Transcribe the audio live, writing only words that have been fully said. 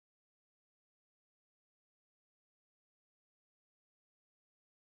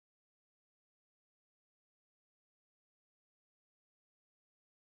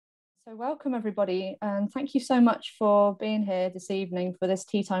So welcome everybody, and thank you so much for being here this evening for this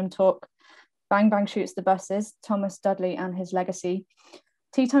Teatime Talk, Bang Bang Shoots the Buses, Thomas Dudley and His Legacy.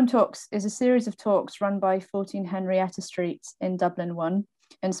 Teatime Talks is a series of talks run by 14 Henrietta Street in Dublin 1,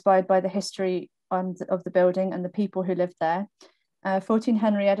 inspired by the history of the building and the people who lived there. 14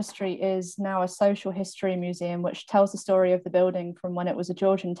 Henrietta Street is now a social history museum which tells the story of the building from when it was a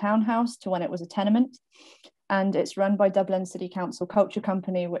Georgian townhouse to when it was a tenement. And it's run by Dublin City Council Culture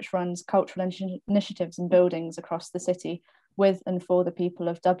Company, which runs cultural initiatives and buildings across the city with and for the people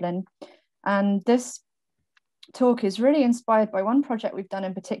of Dublin. And this talk is really inspired by one project we've done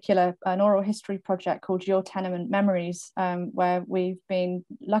in particular, an oral history project called Your Tenement Memories, where we've been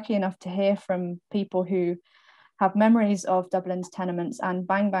lucky enough to hear from people who have memories of Dublin's tenements, and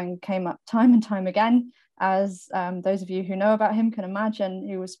Bang Bang came up time and time again, as those of you who know about him can imagine.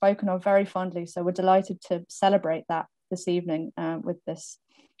 He was spoken of very fondly, so we're delighted to celebrate that this evening with this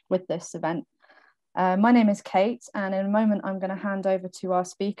event. My name is Kate, and in a moment I'm going to hand over to our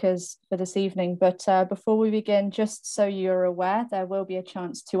speakers for this evening, but before we begin, just so you're aware, there will be a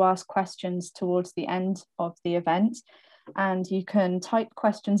chance to ask questions towards the end of the event, and you can type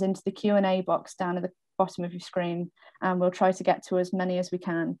questions into the Q&A box down at the bottom of your screen, and we'll try to get to as many as we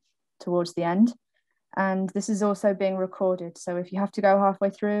can towards the end. And this is also being recorded, so if you have to go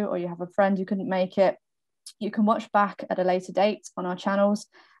halfway through or you have a friend who couldn't make it, you can watch back at a later date on our channels.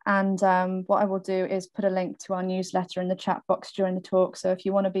 And what I will do is put a link to our newsletter in the chat box during the talk, so if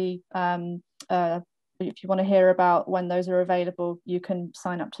you want to be if you want to hear about when those are available, you can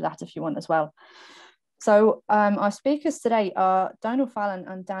sign up to that if you want as well. So our speakers today are Donal Fallon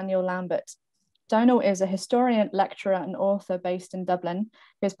and Daniel Lambert. Donal is a historian, lecturer and author based in Dublin.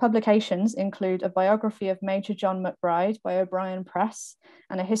 His publications include a biography of Major John McBride by O'Brien Press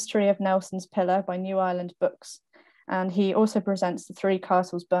and a history of Nelson's Pillar by New Ireland Books. And he also presents the Three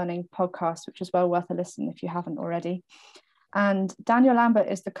Castles Burning podcast, which is well worth a listen if you haven't already. And Daniel Lambert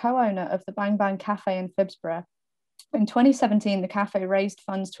is the co-owner of the Bang Bang Café in Phibsborough. In 2017, the cafe raised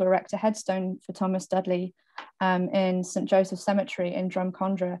funds to erect a headstone for Thomas Dudley in St. Joseph's Cemetery in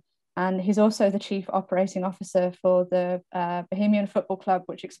Drumcondra. And he's also the chief operating officer for the Bohemian Football Club,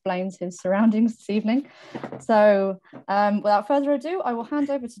 which explains his surroundings this evening. So without further ado, I will hand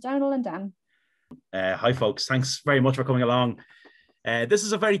over to Donal and Dan. Hi, folks. Thanks very much for coming along. This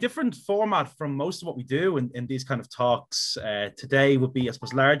is a very different format from most of what we do in these kind of talks. Today would be, I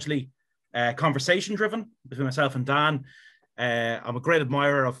suppose, largely conversation driven between myself and Dan. I'm a great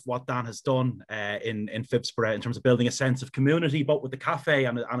admirer of what Dan has done in Phibsborough in terms of building a sense of community, both with the cafe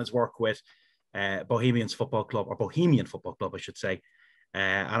and his work with Bohemian Football Club, I should say.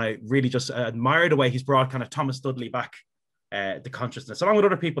 And I really just admire the way he's brought kind of Thomas Dudley back to consciousness, along with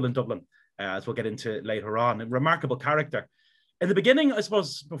other people in Dublin, as we'll get into later on. A remarkable character. In the beginning, I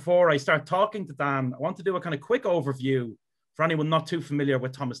suppose, before I start talking to Dan, I want to do a kind of quick overview for anyone not too familiar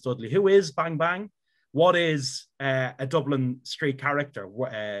with Thomas Dudley. Who is Bang Bang? What is a Dublin street character?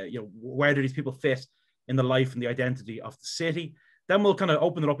 Where do these people fit in the life and the identity of the city? Then we'll kind of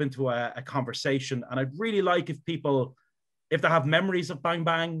open it up into a conversation. And I'd really like if people, if they have memories of Bang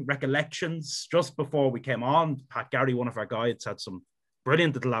Bang, recollections. Just before we came on, Pat Gary, one of our guides, had some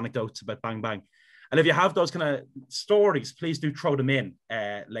brilliant little anecdotes about Bang Bang. And if you have those kind of stories, please do throw them in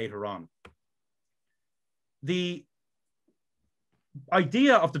later on. The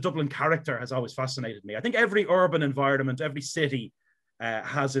idea of the Dublin character has always fascinated me. I think every urban environment, every city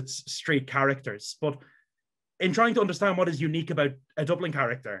has its street characters. But in trying to understand what is unique about a Dublin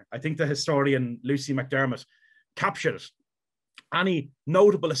character, I think the historian Lucy McDermott captured it. Any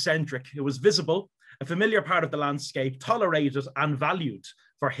notable eccentric who was visible, a familiar part of the landscape, tolerated and valued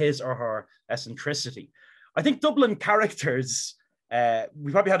for his or her eccentricity. I think Dublin characters,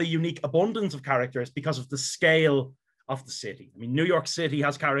 we probably had a unique abundance of characters because of the scale of the city. I mean, New York City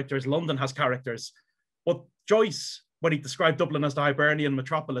has characters, London has characters, but Joyce, when he described Dublin as the Hibernian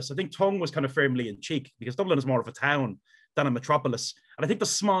metropolis, I think tongue was kind of firmly in cheek, because Dublin is more of a town than a metropolis. And I think the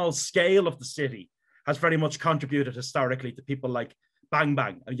small scale of the city has very much contributed historically to people like Bang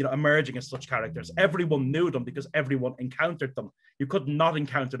Bang, emerging as such characters. Everyone knew them because everyone encountered them. You could not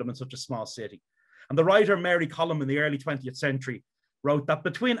encounter them in such a small city. And the writer Mary Collum in the early 20th century wrote that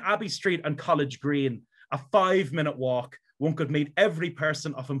between Abbey Street and College Green, a 5-minute walk, one could meet every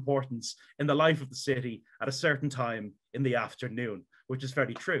person of importance in the life of the city at a certain time in the afternoon, which is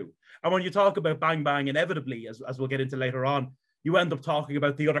very true. And when you talk about Bang Bang, inevitably, as we'll get into later on, you end up talking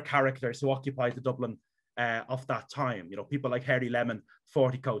about the other characters who occupied the Dublin of that time. People like Harry Lemon,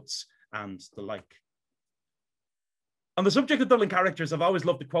 Forty Coats, and the like. On the subject of Dublin characters, I've always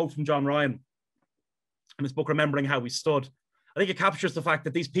loved the quote from John Ryan in his book, Remembering How We Stood. I think it captures the fact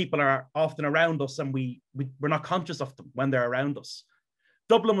that these people are often around us and we're not conscious of them when they're around us.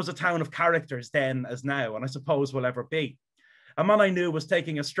 Dublin was a town of characters then as now, and I suppose will ever be. A man I knew was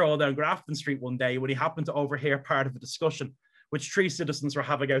taking a stroll down Grafton Street one day when he happened to overhear part of a discussion which 3 citizens were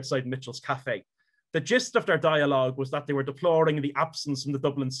having outside Mitchell's Cafe. The gist of their dialogue was that they were deploring the absence from the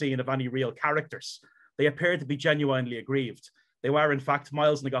Dublin scene of any real characters. They appeared to be genuinely aggrieved. They were, in fact,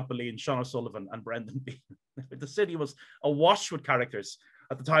 Miles Nagopoly, Sean O'Sullivan and Brendan Bean. The city was awash with characters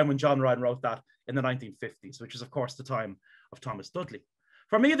at the time when John Ryan wrote that in the 1950s, which is, of course, the time of Thomas Dudley.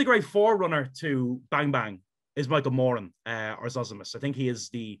 For me, the great forerunner to Bang Bang is Michael Moran, or Zosimus. I think he is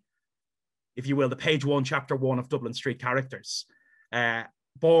the, if you will, the page 1, chapter 1 of Dublin street characters.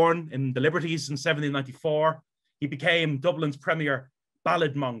 Born in the Liberties in 1794, he became Dublin's premier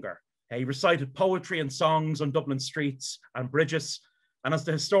ballad monger. He recited poetry and songs on Dublin streets and bridges. And as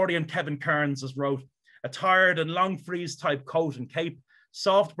the historian Kevin Kearns has wrote, attired in long frieze-type coat and cape,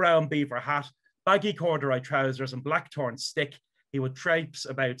 soft brown beaver hat, baggy corduroy trousers and blackthorn stick, he would traipse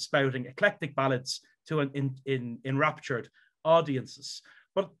about spouting eclectic ballads to enraptured audiences.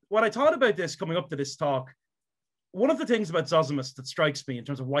 But when I thought about this coming up to this talk, one of the things about Zosimus that strikes me in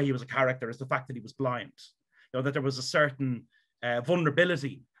terms of why he was a character is the fact that he was blind. You know, that there was a certain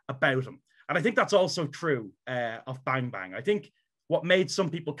vulnerability about him. And I think that's also true of Bang Bang. I think what made some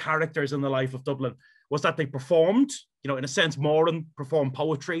people characters in the life of Dublin was that they performed, you know, in a sense, Moran performed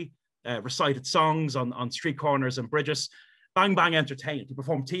poetry, recited songs on street corners and bridges. Bang Bang entertained, he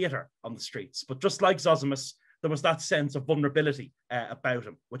performed theatre on the streets. But just like Zosimus, there was that sense of vulnerability about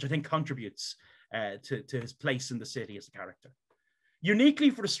him, which I think contributes to his place in the city as a character. Uniquely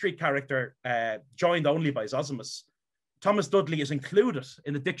for a street character, joined only by Zosimus, Thomas Dudley is included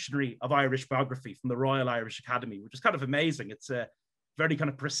in the Dictionary of Irish Biography from the Royal Irish Academy, which is kind of amazing. It's a very kind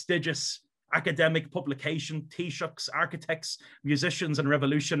of prestigious academic publication, Taoiseachs, architects, musicians and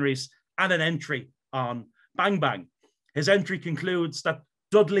revolutionaries, and an entry on Bang Bang. His entry concludes that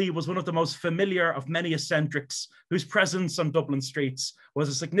Dudley was one of the most familiar of many eccentrics whose presence on Dublin streets was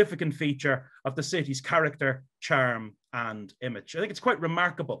a significant feature of the city's character, charm, and image. I think it's quite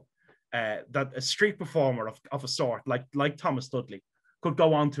remarkable that a street performer of a sort, like Thomas Dudley, could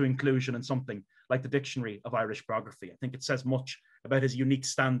go on to inclusion in something like the Dictionary of Irish Biography. I think it says much about his unique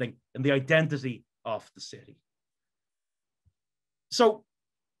standing and the identity of the city. So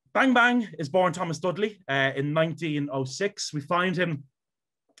Bang Bang is born Thomas Dudley in 1906. We find him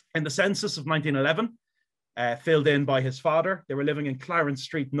in the census of 1911, filled in by his father. They were living in Clarence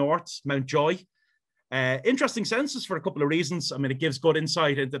Street North, Mountjoy. Interesting census for a couple of reasons. I mean, it gives good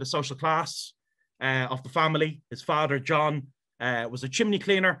insight into the social class of the family. His father, John, was a chimney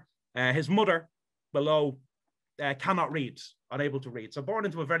cleaner. His mother, below, cannot read, unable to read. So born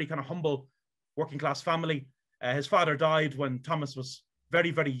into a very kind of humble working class family. His father died when Thomas was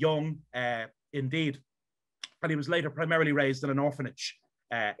very, very young indeed. And he was later primarily raised in an orphanage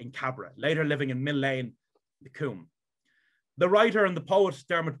in Cabra, later living in Mill Lane, the Coombe. The writer and the poet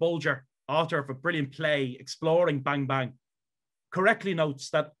Dermot Bulger, author of a brilliant play exploring Bang Bang, correctly notes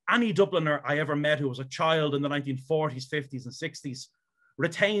that any Dubliner I ever met who was a child in the 1940s, 50s and 60s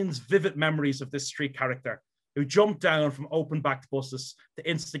retains vivid memories of this street character who jumped down from open-backed buses to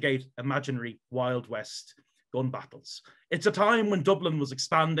instigate imaginary Wild West gun battles. It's a time when Dublin was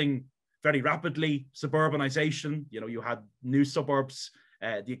expanding very rapidly, suburbanization, you know, you had new suburbs,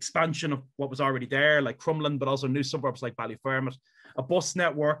 the expansion of what was already there, like Crumlin, but also new suburbs like Ballyfermot, a bus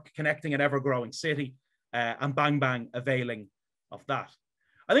network connecting an ever-growing city, and Bang Bang availing of that.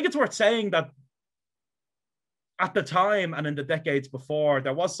 I think it's worth saying that at the time and in the decades before,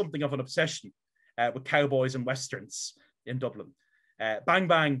 there was something of an obsession with cowboys and westerns in Dublin. Bang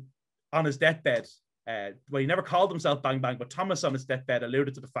Bang on his deathbed, well, he never called himself Bang Bang, but Thomas on his deathbed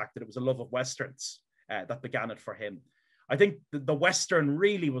alluded to the fact that it was a love of westerns that began it for him. I think the Western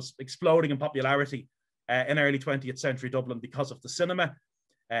really was exploding in popularity in early 20th century Dublin because of the cinema.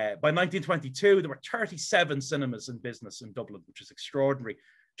 By 1922, there were 37 cinemas in business in Dublin, which is extraordinary.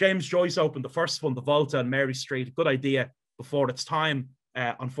 James Joyce opened the first one, the Volta on Mary Street. Good idea before its time,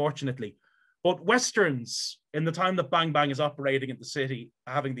 unfortunately. But Westerns, in the time that Bang Bang is operating in the city,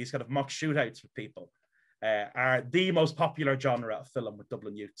 having these kind of mock shootouts with people, are the most popular genre of film with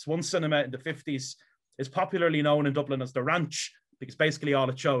Dublin youths. One cinema in the 50s is popularly known in Dublin as the Ranch, because basically all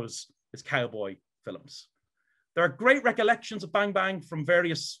it shows is cowboy films. There are great recollections of Bang Bang from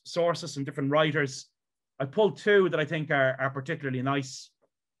various sources and different writers. I pulled two that I think are particularly nice.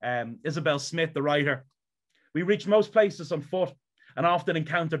 Isabel Smith, the writer, we reached most places on foot and often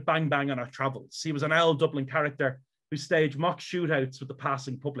encountered Bang Bang on our travels. He was an old Dublin character who staged mock shootouts with the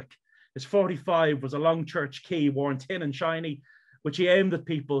passing public. His 45 was a long church key worn thin and shiny, which he aimed at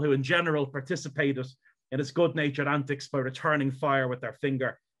people who in general participated in his good-natured antics by returning fire with their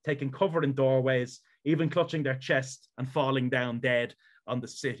finger, taking cover in doorways, even clutching their chest and falling down dead on the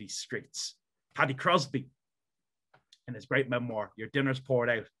city streets. Paddy Crosby, in his great memoir, Your Dinner's Poured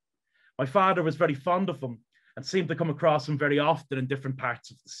Out. My father was very fond of him and seemed to come across him very often in different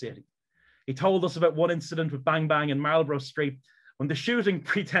parts of the city. He told us about one incident with Bang Bang in Marlborough Street when the shooting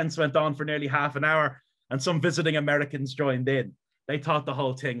pretense went on for nearly half an hour and some visiting Americans joined in. They thought the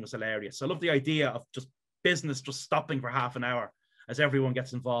whole thing was hilarious. I love the idea of just business just stopping for half an hour as everyone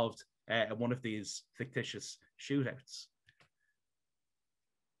gets involved in one of these fictitious shootouts.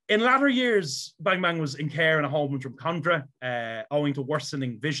 In latter years, Bang Bang was in care in a home in Drumcondra, owing to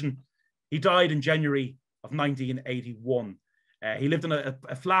worsening vision. He died in January of 1981. He lived in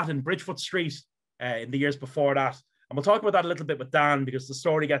a flat in Bridgefoot Street in the years before that. And we'll talk about that a little bit with Dan because the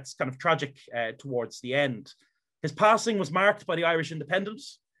story gets kind of tragic towards the end. His passing was marked by the Irish Independent,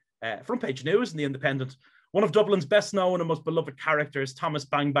 front page news in the Independent. One of Dublin's best known and most beloved characters, Thomas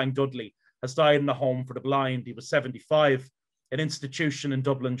Bang Bang Dudley, has died in a home for the blind. He was 75, an institution in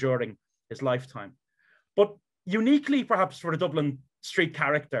Dublin during his lifetime. But uniquely, perhaps for the Dublin street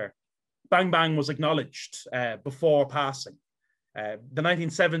character, Bang Bang was acknowledged before passing. The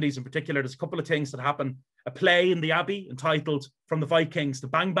 1970s in particular, there's a couple of things that happen. A play in the Abbey entitled From the Vikings to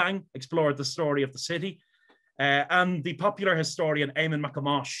Bang Bang explored the story of the city. And the popular historian Eamon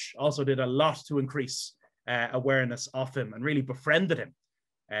McAmosh also did a lot to increase awareness of him and really befriended him.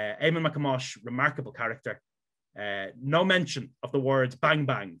 Eamon McAmosh, remarkable character. No mention of the words Bang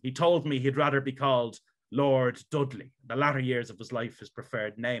Bang. He told me he'd rather be called Lord Dudley. In the latter years of his life, his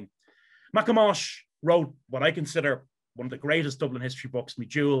preferred name. McAmosh wrote what I consider one of the greatest Dublin history books, Me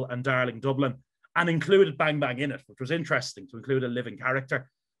Jewel and Darling Dublin, and included Bang Bang in it, which was interesting to include a living character.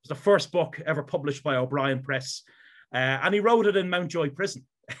 It was the first book ever published by O'Brien Press, and he wrote it in Mountjoy Prison.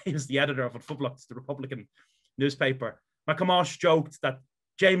 He was the editor of Phibsborough, the Republican newspaper. McAmosh joked that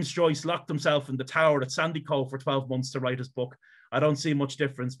James Joyce locked himself in the tower at Sandycove for 12 months to write his book. I don't see much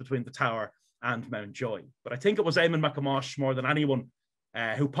difference between the tower and Mountjoy. But I think it was Eamon McAmosh more than anyone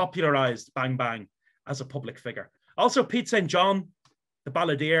who popularised Bang Bang as a public figure. Also, Pete St. John, the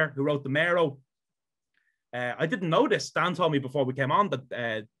balladeer who wrote the Mero. I didn't know this. Dan told me before we came on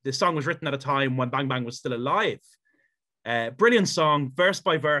that this song was written at a time when Bang Bang was still alive. Brilliant song, verse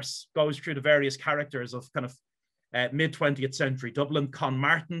by verse, goes through the various characters of kind of mid-20th century Dublin. Con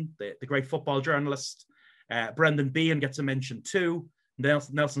Martin, the great football journalist. Brendan Behan gets a mention too.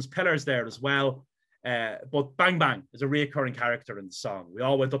 Nelson's Pillars there as well. But Bang Bang is a reoccurring character in the song. We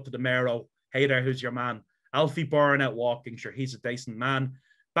all went up to the Mero. Hey there, who's your man? Alfie Byrne out walking, sure he's a decent man.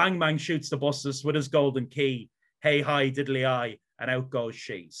 Bang Bang shoots the buses with his golden key. Hey, hi, diddly eye, and out goes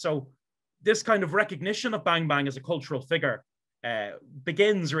she. So this kind of recognition of Bang Bang as a cultural figure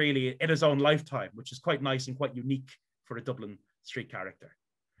begins really in his own lifetime, which is quite nice and quite unique for a Dublin street character.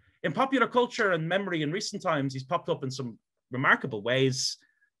 In popular culture and memory in recent times, he's popped up in some remarkable ways.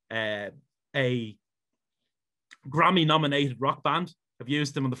 A Grammy-nominated rock band have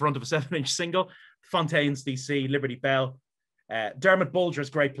used him on the front of a 7-inch single. Fontaines DC, Liberty Bell. Dermot Bulger's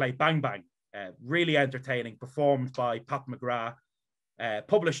great play, Bang Bang, really entertaining, performed by Pat McGrath,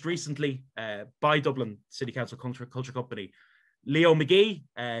 published recently by Dublin City Council Culture Company. Leo McGee,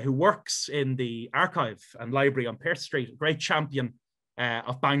 who works in the archive and library on Pearse Street, a great champion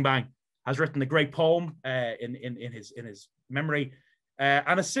of Bang Bang, has written a great poem in his memory,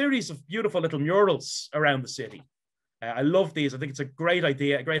 and a series of beautiful little murals around the city. I love these. I think it's a great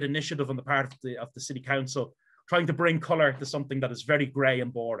idea, a great initiative on the part of the City Council, trying to bring colour to something that is very grey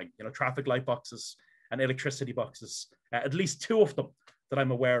and boring. You know, traffic light boxes and electricity boxes, at least 2 of them that I'm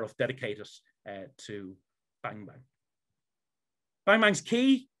aware of dedicated to Bang Bang. Bang Bang's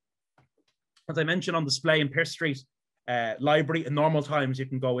key, as I mentioned, on display in Pearse Street Library. In normal times, you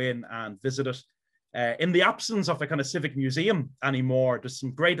can go in and visit it. In the absence of a kind of civic museum anymore, there's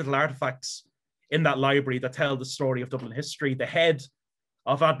some great little artifacts in that library that tell the story of Dublin history. The head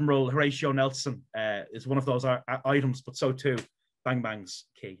of Admiral Horatio Nelson is one of those items, but so too Bang Bang's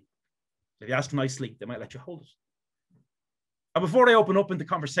key. If you ask nicely, they might let you hold it. And before I open up into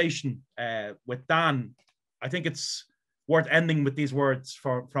conversation with Dan, I think it's worth ending with these words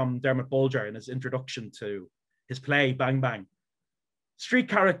from Dermot Bulger in his introduction to his play, Bang Bang. Street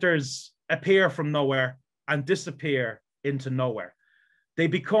characters appear from nowhere and disappear into nowhere. They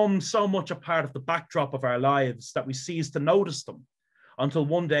become so much a part of the backdrop of our lives that we cease to notice them until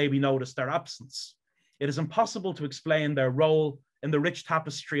one day we notice their absence. It is impossible to explain their role in the rich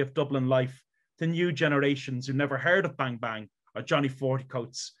tapestry of Dublin life to new generations who never heard of Bang Bang or Johnny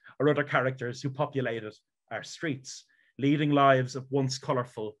Fortycoats or other characters who populated our streets, leading lives of once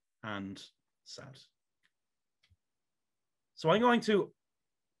colourful and sad. So I'm going to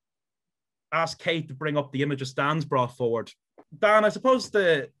ask Kate to bring up the images Dan's brought forward. Dan, I suppose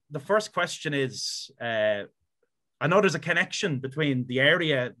the first question is, I know there's a connection between the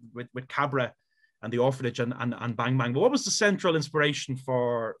area with Cabra and the orphanage and Bang Bang, but what was the central inspiration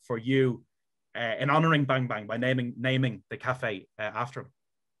for you in honouring Bang Bang by naming the cafe after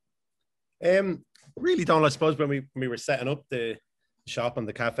him? Really, Donal, I suppose when we were setting up the shop and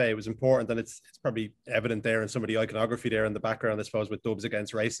the cafe, it was important, and it's probably evident there in some of the iconography there in the background, I suppose, with Dubs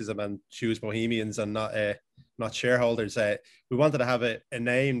Against Racism and Choose Bohemians and not shareholders. We wanted to have a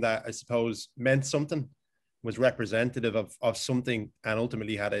name that I suppose meant something, was representative of something, and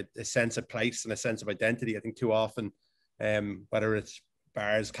ultimately had a sense of place and a sense of identity. I think too often, whether it's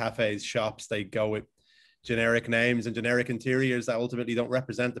bars, cafes, shops, they go with generic names and generic interiors that ultimately don't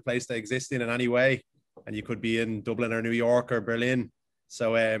represent the place they exist in any way. And you could be in Dublin or New York or Berlin.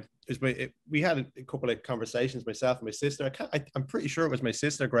 So we had a couple of conversations, myself and my sister. I'm pretty sure it was my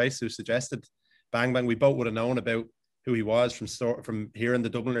sister, Grace, who suggested Bang Bang. We both would have known about who he was from hearing the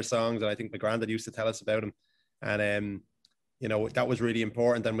Dubliner songs. And I think my granddad used to tell us about him. And, you know, that was really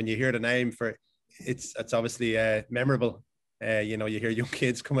important. And when you hear the name it's obviously memorable. You know, you hear young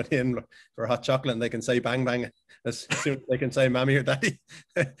kids coming in for hot chocolate and they can say Bang Bang as soon as they can say Mammy or Daddy,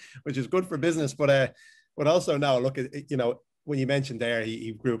 which is good for business. But also now, look, you know, when you mentioned there,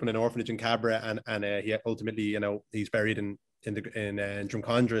 he grew up in an orphanage in Cabra, and he ultimately, you know, he's buried in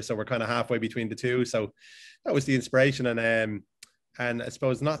Drumcondra. So we're kind of halfway between the two. So that was the inspiration. And I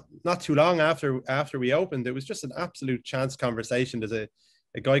suppose not too long after we opened, it was just an absolute chance conversation. There's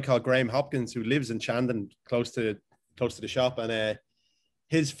a guy called Graham Hopkins who lives in Chandon, close to the shop, and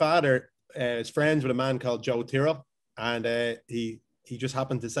his father is friends with a man called Joe Tyrrell, and he just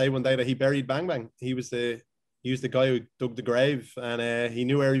happened to say one day that he buried Bang Bang. He was the guy who dug the grave, and he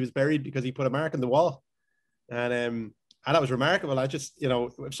knew where he was buried because he put a mark on the wall, and that was remarkable. I just, you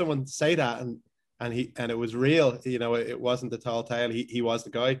know, if someone say that and it was real, you know, it wasn't a tall tale. He was the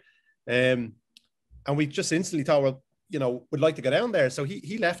guy, and we just instantly thought, well, you know, would like to go down there. So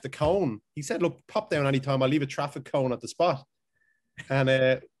he left the cone. He said, look, pop down anytime. I'll leave a traffic cone at the spot.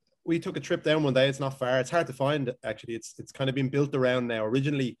 And we took a trip down one day. It's not far. It's hard to find, actually. It's kind of been built around now.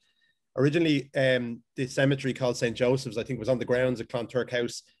 Originally, the cemetery called St. Joseph's, I think, was on the grounds of Clonturk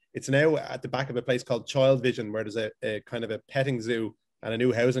House. It's now at the back of a place called Child Vision, where there's a kind of a petting zoo and a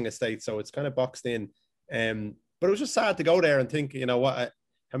new housing estate. So it's kind of boxed in. But it was just sad to go there and think, you know what,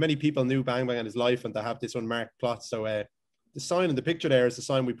 how many people knew Bang Bang in his life and to have this unmarked plot. So the sign in the picture there is the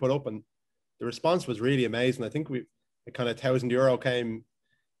sign we put up, and the response was really amazing. I think a kind of €1,000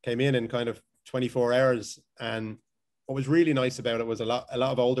 came in kind of 24 hours. And what was really nice about it was a lot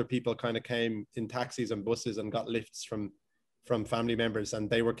of older people kind of came in taxis and buses and got lifts from family members, and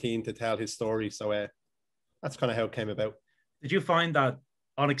they were keen to tell his story. So that's kind of how it came about. Did you find that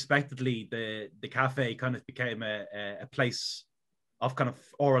unexpectedly the cafe kind of became a place of kind of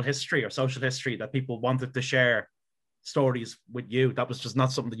oral history or social history, that people wanted to share stories with you? That was just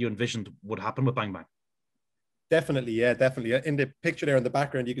not something that you envisioned would happen with Bang Bang. Definitely, yeah, definitely. In the picture there in the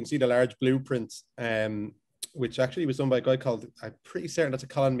background, you can see the large blueprint, which actually was done by a guy called, I'm pretty certain that's a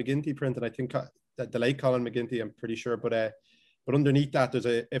Colin McGinty print, and I think that the late Colin McGinty, I'm pretty sure. But underneath that, there's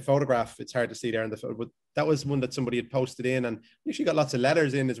a photograph. It's hard to see there in the photo, but that was one that somebody had posted in, and we actually got lots of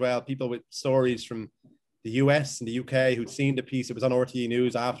letters in as well. People with stories from the US and the UK who'd seen the piece. It was on RTE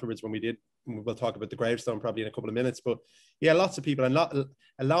News afterwards when we did. We'll talk about the gravestone probably in a couple of minutes, but yeah, lots of people, and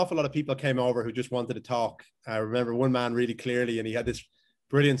an awful lot of people came over who just wanted to talk. I remember one man really clearly, and he had this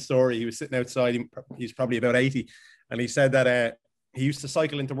brilliant story. He was sitting outside, he's probably about 80, and he said that he used to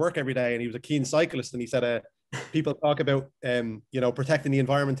cycle into work every day, and he was a keen cyclist, and he said people talk about you know, protecting the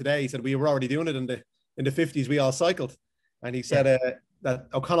environment today. He said we were already doing it in the 50s. We all cycled, and he said that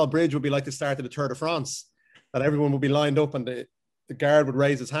O'Connell Bridge would be like the start of the Tour de France, that everyone would be lined up and the guard would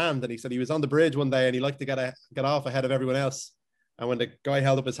raise his hand. And he said he was on the bridge one day and he liked to get off ahead of everyone else. And when the guy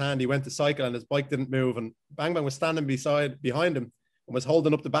held up his hand, he went to cycle and his bike didn't move. And Bang Bang was standing behind him and was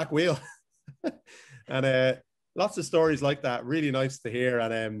holding up the back wheel. And lots of stories like that. Really nice to hear.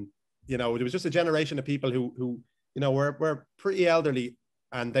 And, you know, there was just a generation of people who you know, were pretty elderly,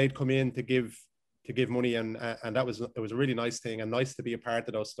 and they'd come in to give money. And it was a really nice thing, and nice to be a part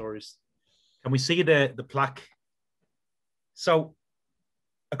of those stories. Can we see the plaque? So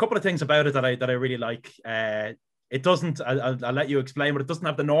a couple of things about it that I really like. It doesn't, I'll let you explain, but it doesn't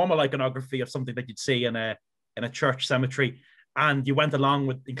have the normal iconography of something that you'd see in a church cemetery. And you went along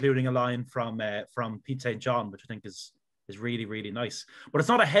with including a line from Pete St. John, which I think is is really, really nice. But it's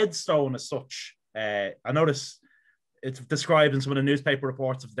not a headstone as such. I notice it's described in some of the newspaper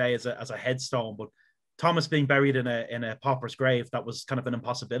reports of the day as a headstone, but Thomas being buried in a pauper's grave, that was kind of an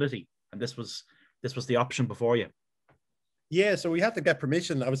impossibility. And this was the option before you. Yeah, so we had to get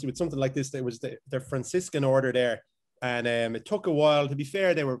permission. Obviously, with something like this, there was the Franciscan order there, and it took a while. To be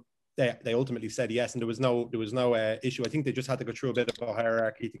fair, they ultimately said yes, and there was no issue. I think they just had to go through a bit of a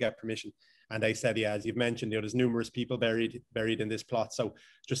hierarchy to get permission, and they said, yeah, as you've mentioned, there's numerous people buried in this plot. So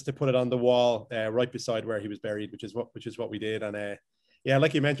just to put it on the wall right beside where he was buried, which is what we did. And yeah,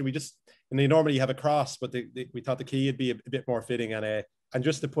 like you mentioned, we just, normally you have a cross, but we thought the key would be a bit more fitting, and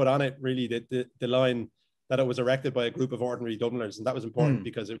just to put on it really the line that it was erected by a group of ordinary Dubliners, and that was important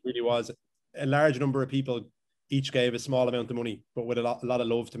because it really was a large number of people. Each gave a small amount of money, but with a lot of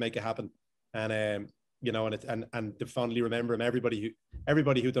love to make it happen. And and to fondly remember him.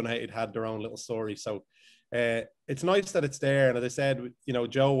 Everybody who donated had their own little story. So it's nice that it's there. And as I said,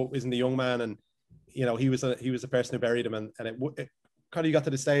 Joe isn't a young man, and he was the person who buried him, and it kind of got to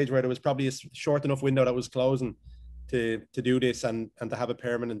the stage where there was probably a short enough window that was closing to do this, and to have a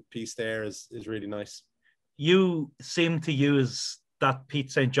permanent piece there is really nice. You seem to use that Pete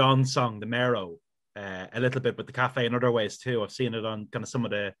St. John song, The Marrow, a little bit with the cafe in other ways too. I've seen it on kind of some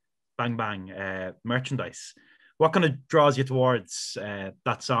of the Bang Bang merchandise. What kind of draws you towards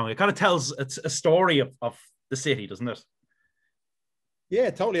that song? It kind of tells it's a story of the city, doesn't it?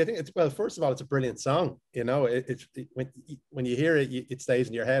 Yeah, totally. I think first of all, it's a brilliant song. When you hear it, it stays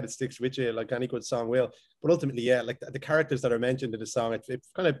in your head. It sticks with you like any good song will. But ultimately, yeah, like the characters that are mentioned in the song, it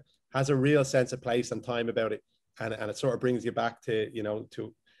kind of has a real sense of place and time about it. And it sort of brings you back to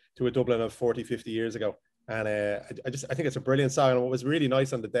a Dublin of 40, 50 years ago. And I think it's a brilliant song. And what was really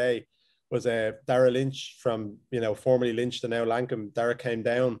nice on the day was Dara Lynch from, formerly Lynch to now Lankham. Dara came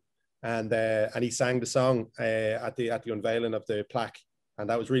down and he sang the song at the unveiling of the plaque. And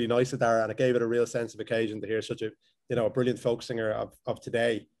that was really nice of Dara. And it gave it a real sense of occasion to hear such a brilliant folk singer of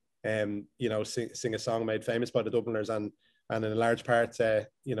today, sing a song made famous by the Dubliners, and in a large part, that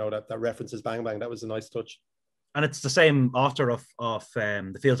references Bang Bang. That was a nice touch. And it's the same author of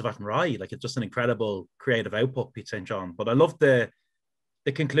The Fields of Athenry. Like, it's just an incredible creative output, Pete St. John. But I love the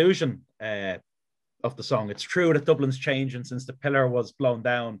conclusion of the song. It's true that Dublin's changing since the pillar was blown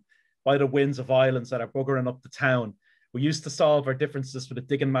down by the winds of violence that are buggering up the town. We used to solve our differences with a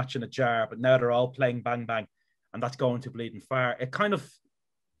digging match in a jar, but now they're all playing Bang Bang, and that's going to bleeding far. It kind of,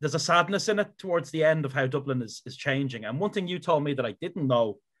 there's a sadness in it towards the end of how Dublin is changing. And one thing you told me that I didn't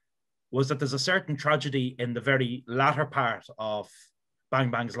know was that there's a certain tragedy in the very latter part of Bang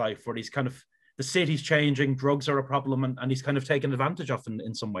Bang's life, where he's kind of, the city's changing, drugs are a problem, and he's kind of taken advantage of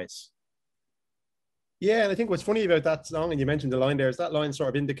in some ways. Yeah, and I think what's funny about that song, and you mentioned the line there, is that line sort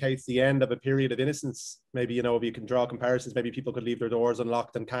of indicates the end of a period of innocence. Maybe, if you can draw comparisons, maybe people could leave their doors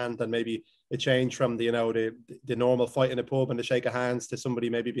unlocked and can't, and maybe it changed from the normal fight in a pub and the shake of hands to somebody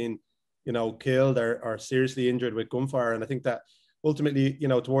maybe being, killed or seriously injured with gunfire. And I think that ultimately,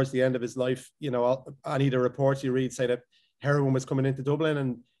 towards the end of his life, any of the reports you read say that heroin was coming into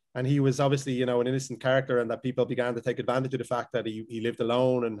Dublin, and he was obviously, an innocent character, and that people began to take advantage of the fact that he lived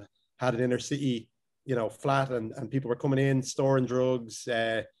alone and had an inner city flat, and people were coming in, storing drugs,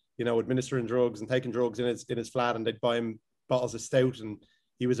 administering drugs and taking drugs in his flat, and they'd buy him bottles of stout, and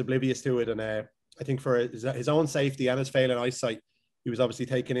he was oblivious to it. And I think for his own safety and his failing eyesight, he was obviously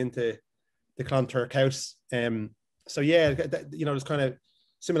taken into the Clonturk house. So yeah, there's kind of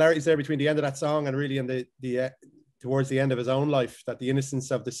similarities there between the end of that song and really in the towards the end of his own life, that the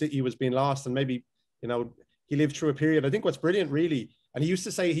innocence of the city was being lost, and maybe he lived through a period. I think what's brilliant really, and he used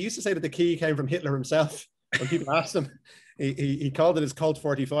to say that the key came from Hitler himself. When people asked him, he called it his Colt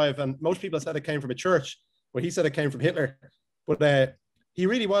 45, and most people said it came from a church, but he said it came from Hitler. But he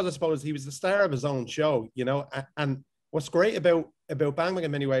really was, I suppose, he was the star of his own show, and what's great about Bang Bang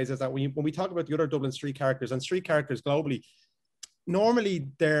in many ways is that when we talk about the other Dublin street characters and street characters globally, normally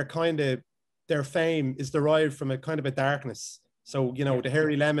their fame is derived from a kind of a darkness. So, the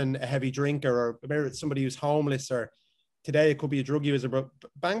hairy lemon, a heavy drinker, or maybe it's somebody who's homeless, or today it could be a drug user. But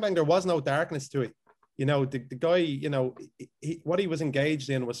Bang Bang, there was no darkness to it. The guy, what he was engaged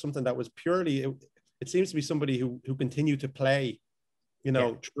in was something that was purely, it seems to be somebody who continued to play,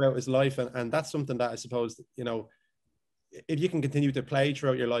 throughout his life. And that's something that I suppose, if you can continue to play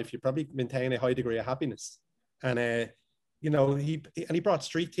throughout your life, you probably maintain a high degree of happiness. And, he brought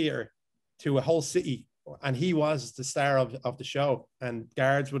street theatre to a whole city, and he was the star of the show, and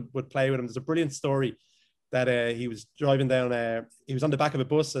guards would play with him. There's a brilliant story that he was driving down, he was on the back of a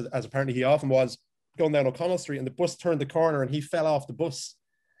bus, as apparently he often was, going down O'Connell Street, and the bus turned the corner and he fell off the bus.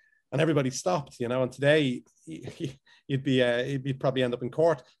 and everybody stopped, you know. And today you'd probably end up in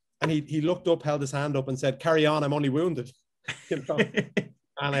court. And he looked up, held his hand up, and said, "Carry on, I'm only wounded." You know,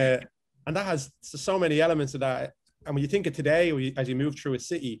 and that has so many elements of that. And when you think of today, as you move through a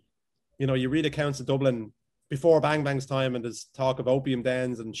city, you know, you read accounts of Dublin before Bang Bang's time, and there's talk of opium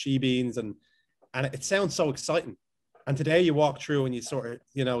dens and she-beans, and it sounds so exciting. And today you walk through and you sort of,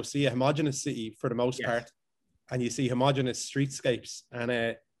 you know, see a homogenous city for the most part, and you see homogenous streetscapes.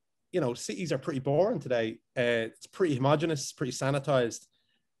 And you know, cities are pretty boring today. It's pretty homogenous, pretty sanitized.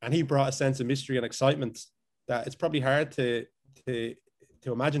 And he brought a sense of mystery and excitement that it's probably hard to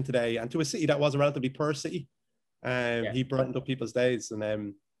imagine today. And to a city that was a relatively poor city, he brightened up people's days.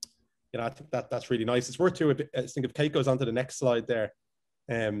 And you know, I think that's really nice. It's worth too. I think if Kate goes on to the next slide there,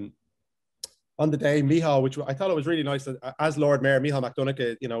 on the day, Micheál, which I thought it was really nice that as Lord Mayor, Micheál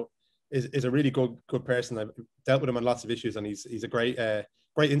McDonagh, you know, is a really good person. I've dealt with him on lots of issues, and he's a great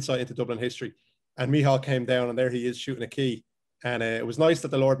insight into Dublin history. And Micheál came down, and there he is shooting a key. And it was nice that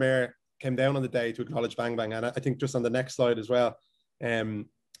the Lord Mayor came down on the day to acknowledge Bang Bang. And I think just on the next slide as well, Pat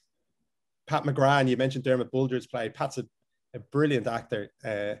McGrath, and you mentioned Dermot Bulger's play. Pat's a brilliant actor.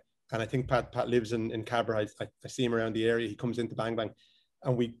 And I think Pat lives in Cabra. I see him around the area. He comes into Bang Bang.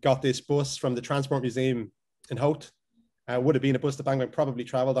 And we got this bus from the Transport Museum in Howth. Would have been a bus that Bang Bang probably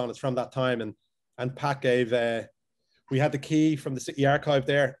travelled on. It's from that time. And Pat gave, we had the key from the City Archive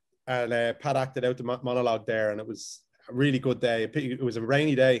there. And Pat acted out the monologue there. And it was a really good day. It was a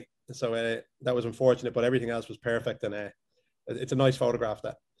rainy day. So that was unfortunate, but everything else was perfect. And it's a nice photograph,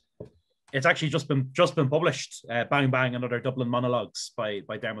 that. It's actually just been published. Bang Bang and Other Dublin Monologues by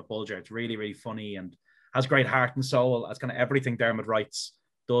Dermot Bulger. It's really, really funny and has great heart and soul, as kind of everything Dermot writes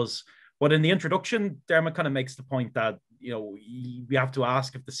does. But in the introduction, Dermot kind of makes the point that, you know, we have to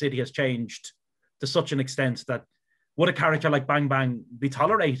ask if the city has changed to such an extent that would a character like Bang Bang be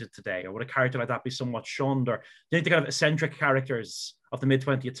tolerated today, or would a character like that be somewhat shunned? Or do you think the kind of eccentric characters of the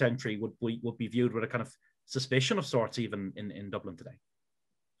mid-20th century would be viewed with a kind of suspicion of sorts even in Dublin today?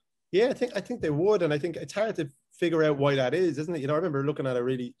 Yeah, I think they would, and I think it's hard to figure out why that is, isn't it? You know, I remember looking at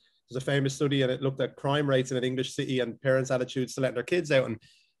there's a famous study, and it looked at crime rates in an English city and parents' attitudes to letting their kids out,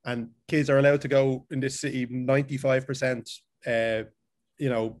 and kids are allowed to go in this city 95%, you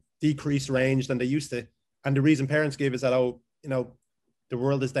know, decreased range than they used to. And the reason parents give is that, oh, you know, the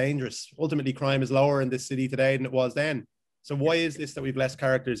world is dangerous. Ultimately, crime is lower in this city today than it was then. So why is this that we've less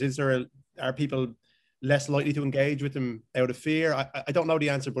characters? Are people less likely to engage with them out of fear? I don't know the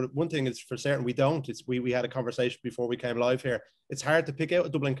answer, but one thing is for certain, we don't. We had a conversation before we came live here. It's hard to pick out a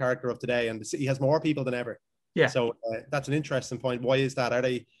Dublin character of today, and the city has more people than ever. Yeah. So that's an interesting point. Why is that?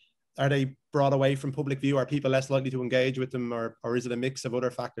 Are they brought away from public view? Are people less likely to engage with them, or is it a mix of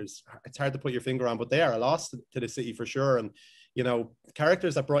other factors? It's hard to put your finger on, but they are a loss to the city for sure. And, you know,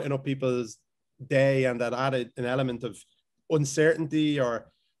 characters that brighten up people's day and that add an element of uncertainty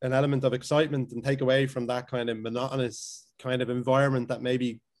or an element of excitement and take away from that kind of monotonous kind of environment that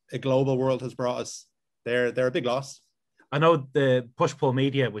maybe a global world has brought us, they're a big loss. I know the Push Pull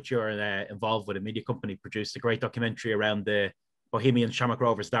Media, which you're involved with, a media company, produced a great documentary around the Bohemian Shamrock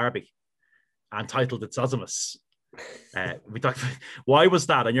Rovers derby and titled It's Ozimus. We talked, why was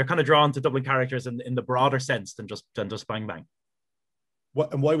that? And you're kind of drawn to Dublin characters in the broader sense than just Bang Bang.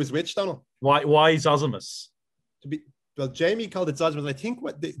 And why was which, Donal? Why is Ozimus? Well, Jamie called it Ozimus. I think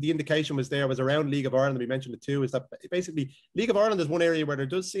what the indication was around League of Ireland. We mentioned it too, is that basically League of Ireland is one area where there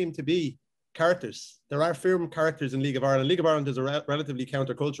does seem to be characters. There are firm characters in League of Ireland. League of Ireland is a relatively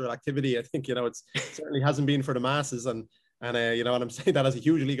countercultural activity. I think, you know, it certainly hasn't been for the masses. And you know, and I'm saying that as a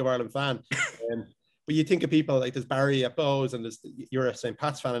huge League of Ireland fan. But you think of people like there's Barry at Bows, and you're a St.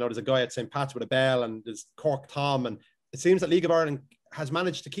 Pat's fan. I know there's a guy at St. Pat's with a bell, and there's Cork Tom. And it seems that League of Ireland has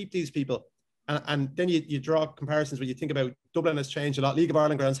managed to keep these people. And then you draw comparisons when you think about Dublin has changed a lot. League of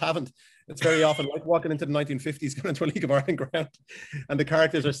Ireland grounds haven't. It's very often like walking into the 1950s, going into a League of Ireland ground, and the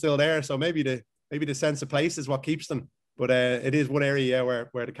characters are still there. So maybe the sense of place is what keeps them. But it is one area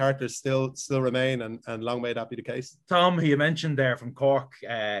where the characters still remain, and long may that be the case. Tom, who you mentioned there from Cork,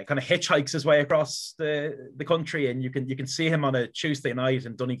 kind of hitchhikes his way across the country, and you can see him on a Tuesday night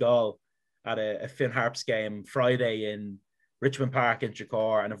in Donegal at a Finn Harps game, Friday in Richmond Park in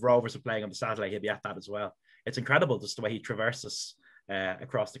Chicor, and if Rovers are playing on the Saturday, he'll be at that as well. It's incredible just the way he traverses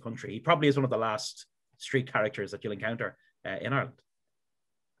across the country. He probably is one of the last street characters that you'll encounter in Ireland.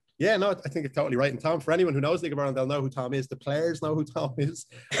 Yeah, no, I think it's totally right. And Tom, for anyone who knows League of Ireland, they'll know who Tom is. The players know who Tom is.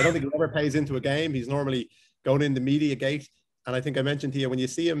 I don't think he ever pays into a game. He's normally going in the media gate. And I think I mentioned to you, when you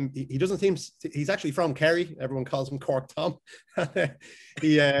see him, he doesn't seem, he's actually from Kerry. Everyone calls him Cork Tom.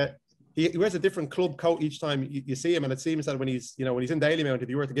 he wears a different club coat each time you see him, and it seems that when he's in Dalymount, if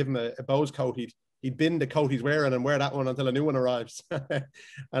you were to give him a Bowes coat, he'd bin the coat he's wearing and wear that one until a new one arrives.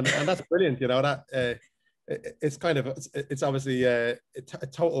 and that's brilliant, that it's obviously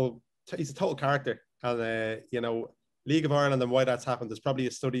he's a total character, and League of Ireland and why that's happened, there's probably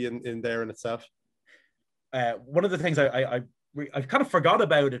a study in there in itself. One of the things I kind of forgot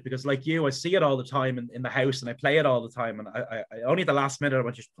about it, because like you, I see it all the time in the house and I play it all the time, and I only at the last minute I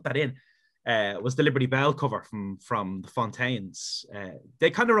went, just put that in, was the Liberty Bell cover from the Fontaines.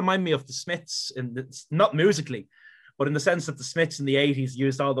 They kind of remind me of the Smiths, not musically, but in the sense that the Smiths in the 80s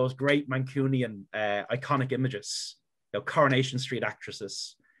used all those great Mancunian iconic images, Coronation Street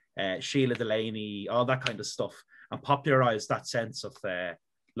actresses, Sheila Delaney, all that kind of stuff, and popularized that sense of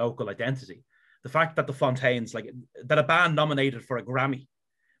local identity. The fact that the Fontaines, that a band nominated for a Grammy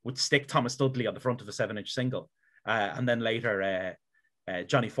would stick Thomas Dudley on the front of a 7-inch single, and then later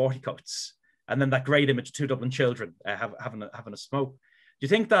Johnny Fortycoats, and then that great image, two Dublin children having a smoke. Do you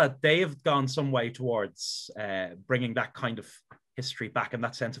think that they have gone some way towards bringing that kind of history back and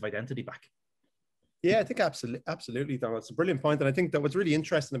that sense of identity back? Yeah, I think absolutely, Donal. It's a brilliant point. And I think that what's really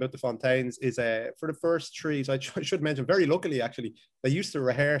interesting about the Fontaines is for the first trees, I should mention, very luckily, actually, they used to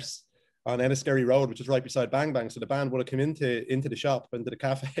rehearse on Enniskerry Road, which is right beside Bang Bang. So the band would have come into the shop, into the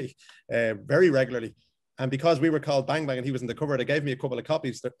cafe very regularly. And because we were called Bang Bang and he was in the cover, they gave me a couple of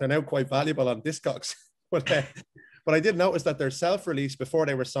copies. They're now quite valuable on Discogs. But I did notice that their self-release before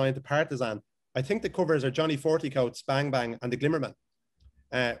they were signed to Partisan, I think the covers are Johnny Fortycoats, Bang Bang, and the Glimmerman.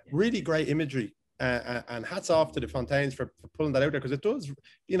 Really great imagery. And hats off to the Fontaines for pulling that out there, because it does,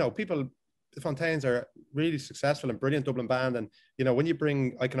 the Fontaines are really successful and brilliant Dublin band. And, when you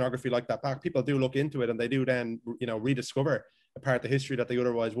bring iconography like that back, people do look into it and they do then, rediscover a part of the history that they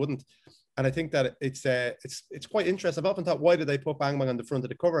otherwise wouldn't. And I think that it's quite interesting. I've often thought, why did they put Bang Bang on the front of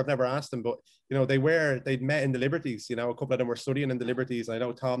the cover? I've never asked them, but, they'd met in the Liberties, a couple of them were studying in the Liberties. I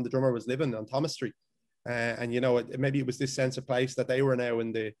know Tom, the drummer, was living on Thomas Street. And maybe it was this sense of place that they were now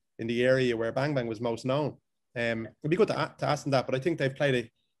in the area where Bang Bang was most known. It'd be good to ask them that, but I think they've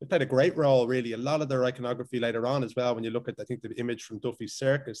played a great role, really. A lot of their iconography later on as well. When you look at, I think, the image from Duffy's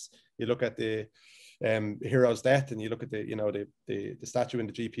Circus, you look at the Hero's Death, and you look at the statue in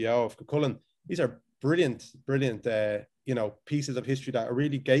the GPO of Cuchulainn. These are brilliant pieces of history that are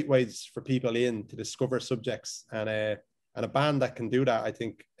really gateways for people in to discover subjects, and a band that can do that, I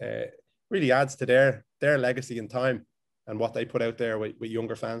think, really adds to their legacy in time and what they put out there with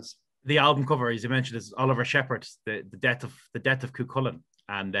younger fans. The album cover, as you mentioned, is Oliver Shepherd, the death of Cuchulainn,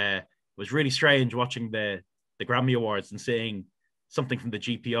 and it was really strange watching the Grammy Awards and seeing something from the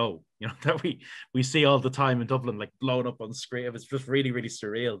GPO, that we see all the time in Dublin, like blown up on the screen. It was just really, really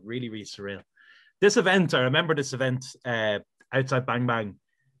surreal, really, really surreal. This event, I remember this event outside Bang Bang.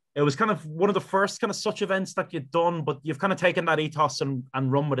 It was kind of one of the first kind of such events that you'd done, but you've kind of taken that ethos and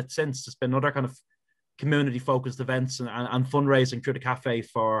run with it since. There's been other kind of community-focused events and fundraising through the cafe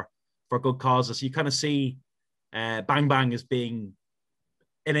for good causes. You kind of see Bang Bang as being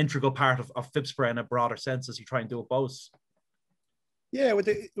an integral part of Phibsborough in a broader sense as you try and do it both. Yeah,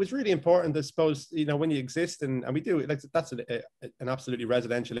 it was really important, I suppose, when you exist, and we do, that's an absolutely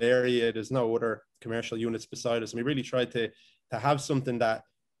residential area. There's no other commercial units beside us. And we really tried to have something that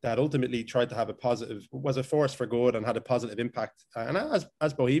ultimately tried to have was a force for good and had a positive impact. And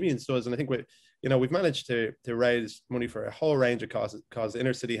as Bohemians does, and I think we've managed to raise money for a whole range of causes,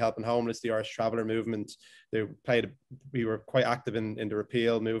 inner city helping homeless, the Irish Traveller movement. We were quite active in the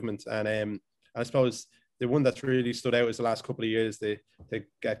repeal movement. And I suppose the one that's really stood out is the last couple of years, they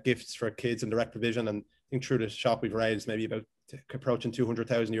get gifts for kids in direct provision. And I think through the shop we've raised maybe about approaching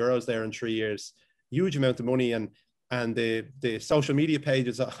 200,000 euros there in 3 years. Huge amount of money. And the social media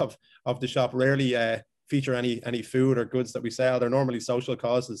pages of the shop rarely feature any food or goods that we sell. They're normally social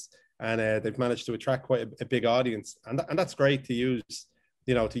causes, and they've managed to attract quite a big audience. And that's great to use,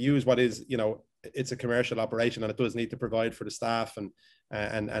 what is, it's a commercial operation, and it does need to provide for the staff and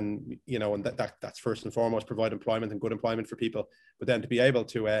that's first and foremost, provide employment and good employment for people. But then to be able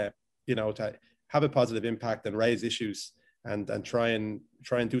to to have a positive impact and raise issues and try and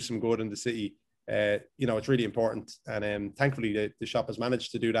do some good in the city. It's really important, and thankfully the shop has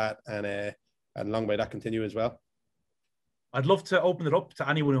managed to do that, and long may that continue as well. I'd love to open it up to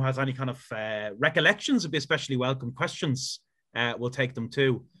anyone who has any kind of recollections. Would be especially welcome. Questions, we'll take them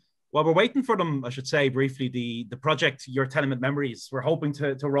too. While we're waiting for them, I should say briefly, the project, Your Tenement Memories, we're hoping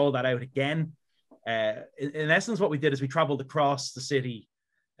to roll that out again. In essence, what we did is we traveled across the city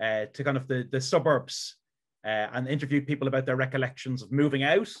to kind of the suburbs and interviewed people about their recollections of moving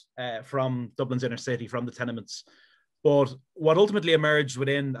out from Dublin's inner city, from the tenements, But what ultimately emerged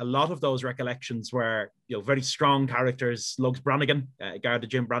within a lot of those recollections were, very strong characters. Lugs Brannigan, Garda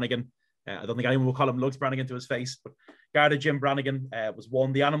Jim Brannigan. I don't think anyone will call him Lugs Brannigan to his face, but Garda Jim Brannigan was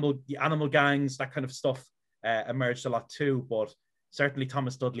one. The animal gangs, that kind of stuff emerged a lot too. But certainly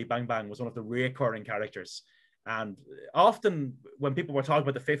Thomas Dudley, Bang Bang, was one of the recurring characters. And often when people were talking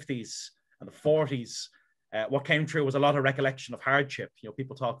about the 50s and the 40s, what came through was a lot of recollection of hardship.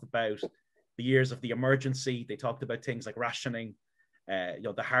 People talked about the years of the emergency. They talked about things like rationing,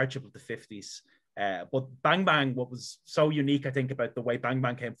 the hardship of the 50s. But Bang Bang, what was so unique, I think, about the way Bang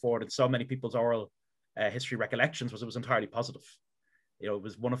Bang came forward in so many people's oral history recollections was it was entirely positive. It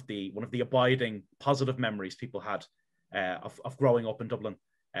was one of the abiding positive memories people had of growing up in Dublin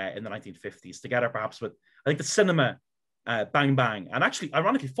in the 1950s, together perhaps with, I think, the cinema, Bang Bang, and actually,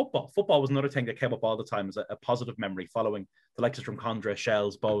 ironically, football. Football was another thing that came up all the time as a positive memory following the likes of Drumcondra,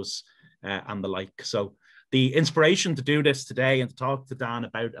 Shells, Bows, and the like. So the inspiration to do this today and to talk to Dan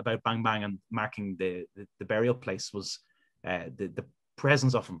about Bang Bang and marking the burial place was the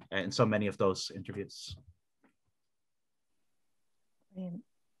presence of him in so many of those interviews. Brilliant.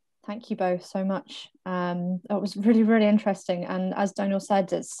 Thank you both so much. It was really, really interesting. And as Daniel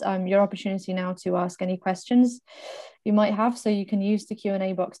said, it's your opportunity now to ask any questions you might have. So you can use the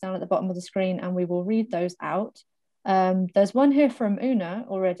Q&A box down at the bottom of the screen and we will read those out. There's one here from Una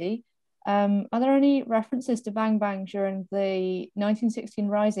already. Are there any references to Bang Bang during the 1916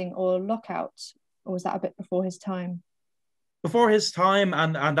 Rising or lockout? Or was that a bit before his time? Before his time,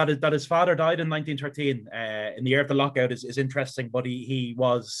 and that his father died in 1913 in the year of the lockout is interesting, but he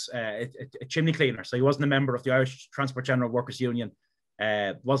was a chimney cleaner, so he wasn't a member of the Irish Transport General Workers Union,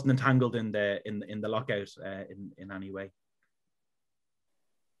 wasn't entangled in the lockout in any way.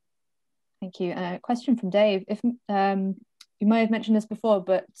 Thank you. Question from Dave. If you may have mentioned this before,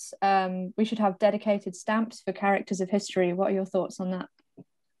 but we should have dedicated stamps for characters of history. What are your thoughts on that?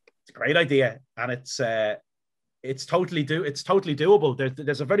 It's a great idea, and it's totally doable.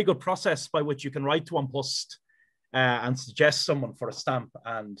 There's a very good process by which you can write to An Post and suggest someone for a stamp.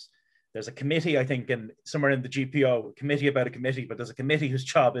 And there's a committee, I think, somewhere in the GPO, committee about a committee, but there's a committee whose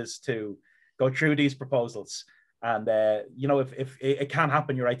job is to go through these proposals. And, if it can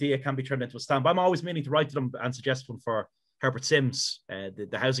happen, your idea can be turned into a stamp. I'm always meaning to write to them and suggest one for Herbert Sims, the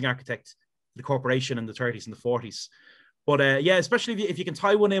housing architect, the corporation in the 30s and the 40s. But especially if you can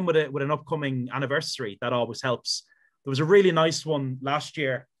tie one in with an upcoming anniversary, that always helps. There was a really nice one last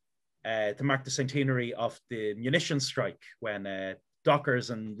year to mark the centenary of the munitions strike, when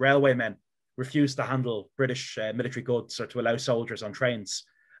dockers and railwaymen refused to handle British military goods or to allow soldiers on trains.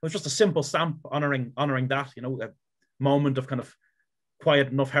 It was just a simple stamp honoring that, a moment of kind of quiet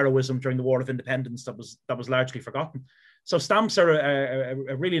enough heroism during the War of Independence that was largely forgotten. So stamps are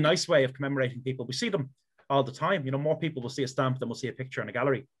a really nice way of commemorating people. We see them all the time. More people will see a stamp than will see a picture in a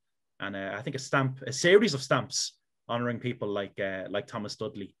gallery. And I think a series of stamps honoring people like Thomas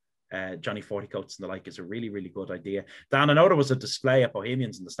Dudley, Johnny Fortycoats and the like is a really, really good idea. Dan, I know there was a display at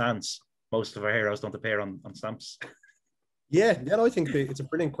Bohemians in the stands. Most of our heroes don't appear on stamps. Yeah, I think it's a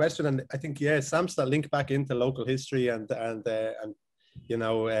brilliant question, and I think stamps that link back into local history and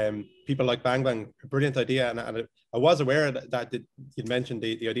people like Bang Bang, a brilliant idea. And I was aware that you'd mentioned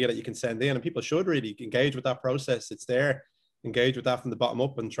the idea that you can send in, and people should really engage with that process. It's there, engage with that from the bottom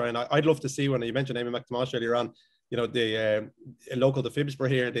up and try. And I'd love to see, when you mentioned Amy McTomash earlier on, the local to Phibsborough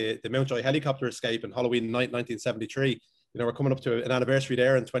here, the Mountjoy helicopter escape on Halloween night 1973. We're coming up to an anniversary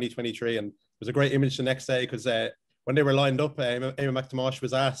there in 2023, and it was a great image the next day because when they were lined up, Amy McTomash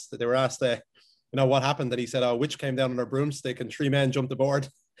was asked, what happened? And he said, which came down on a broomstick and 3 men jumped aboard.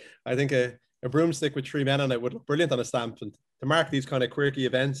 I think a broomstick with 3 men on it would look brilliant on a stamp. And to mark these kind of quirky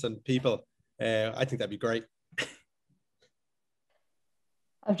events and people, I think that'd be great.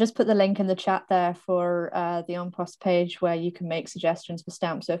 I've just put the link in the chat there for the An Post page where you can make suggestions for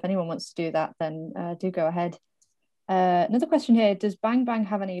stamps. So if anyone wants to do that, then do go ahead. Another question here, does Bang Bang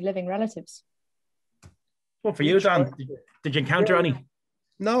have any living relatives? Well, for you, Dan, did you encounter any?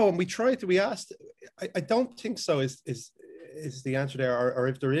 No, and we asked. I don't think so is the answer there, or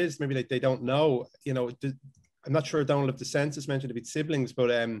if there is, maybe they don't know. I'm not sure, Donal, if the census mentioned about siblings, but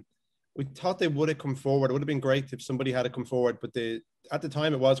we thought they would have come forward. It would have been great if somebody had come forward, but at the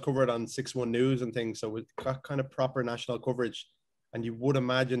time it was covered on 6-1 News and things, so it got kind of proper national coverage. And you would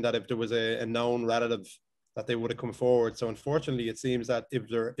imagine that if there was a known relative, that they would have come forward. So unfortunately, it seems that if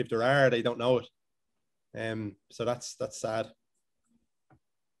there are, they don't know it. So that's sad.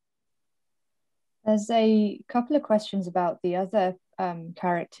 There's a couple of questions about the other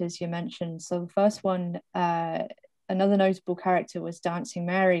characters you mentioned. So the first one, another notable character was Dancing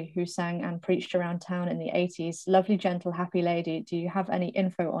Mary, who sang and preached around town in the 80s. Lovely, gentle, happy lady. Do you have any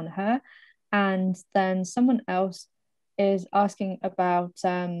info on her? And then someone else is asking about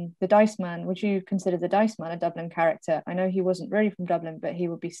the Dice Man. Would you consider the Dice Man a Dublin character? I know he wasn't really from Dublin, but he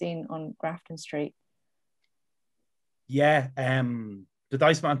would be seen on Grafton Street. Yeah, the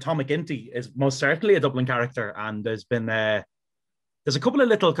Dice Man, Tom McGinty, is most certainly a Dublin character, and there's a couple of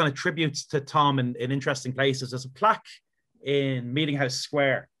little kind of tributes to Tom in interesting places. There's a plaque in Meeting House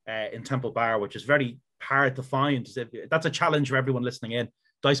Square in Temple Bar, which is very hard to find. That's a challenge for everyone listening in.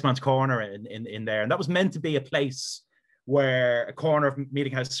 Dice Man's Corner in there, and that was meant to be a place where a corner of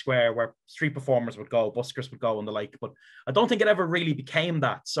Meeting House Square where street performers would go, buskers would go and the like, but I don't think it ever really became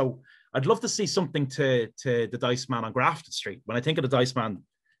that. So I'd love to see something to the Dice Man on Grafton Street. When I think of the Dice Man,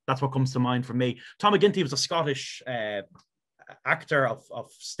 that's what comes to mind for me. Tom McGinty was a Scottish actor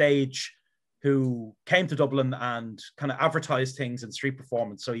of stage who came to Dublin and kind of advertised things in street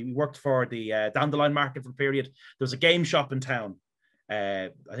performance. So he worked for the Dandelion Market for a period. There was a game shop in town. I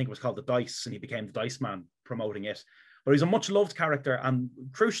think it was called The Dice, and he became the Dice Man promoting it. But he's a much loved character and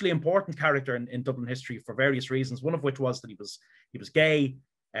crucially important character in Dublin history for various reasons. One of which was that he was gay,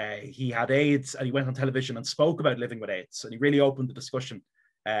 he had AIDS, and he went on television and spoke about living with AIDS. And he really opened the discussion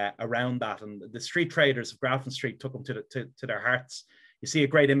around that. And the street traders of Grafton Street took him to their hearts. You see a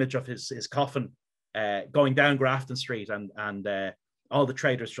great image of his coffin going down Grafton Street, and all the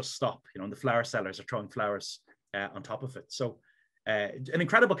traders just stop, and the flower sellers are throwing flowers on top of it. So an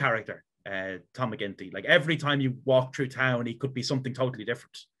incredible character. Tom McGinty. Like every time you walk through town, he could be something totally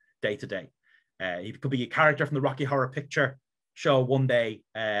different day to day. He could be a character from the Rocky Horror Picture Show one day,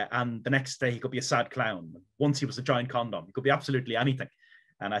 and the next day he could be a sad clown. Once he was a giant condom. He could be absolutely anything.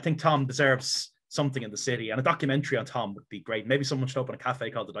 And I think Tom deserves something in the city, and a documentary on Tom would be great. Maybe someone should open a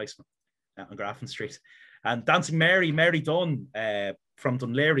cafe called the Dice Man on Grafton Street. And Dancing Mary, Mary Dunn from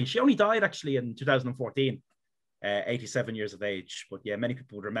Dunleary. She only died actually in 2014. 87 years of age, but yeah, many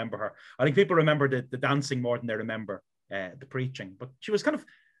people would remember her. I think people remember the dancing more than they remember the preaching, but she was kind of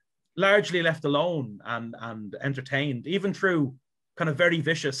largely left alone and entertained, even through kind of very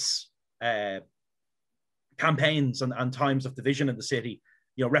vicious campaigns and times of division in the city,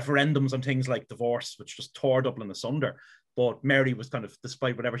 referendums on things like divorce, which just tore Dublin asunder. But Mary was kind of,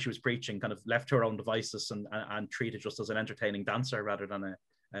 despite whatever she was preaching, kind of left to her own devices and treated just as an entertaining dancer rather than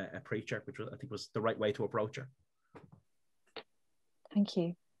a preacher, which I think was the right way to approach her. Thank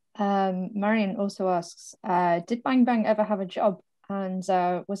you. Marion also asks, did Bang Bang ever have a job? And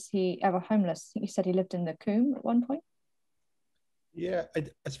was he ever homeless? I think you said he lived in the Coombe at one point. Yeah,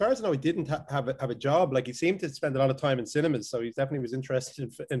 as far as I know, he didn't have a job. Like, he seemed to spend a lot of time in cinemas, so he definitely was interested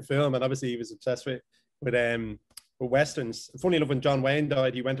in film, and obviously he was obsessed with westerns. Funny enough, when John Wayne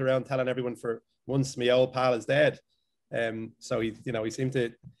died, he went around telling everyone, for once my old pal is dead. So he seemed to,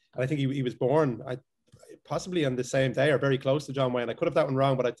 and I think he was born possibly on the same day or very close to John Wayne. I could have that one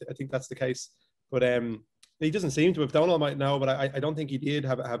wrong, but I think that's the case. But he doesn't seem to have. Donal might know, but I don't think he did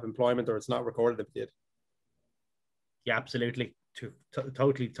have employment, or it's not recorded if he did. Yeah, absolutely.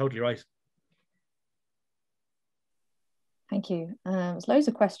 Totally right. Thank you. There's loads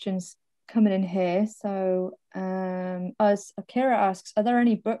of questions coming in here. So as Akira asks, are there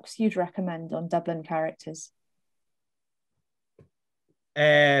any books you'd recommend on Dublin characters?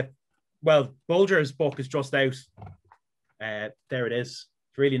 Well, Bulger's book is just out. There it is.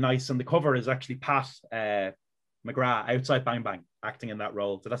 It's really nice. And the cover is actually Pat McGrath outside Bang Bang acting in that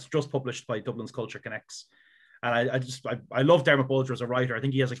role. So that's just published by Dublin's Culture Connects. And I love Dermot Bulger as a writer. I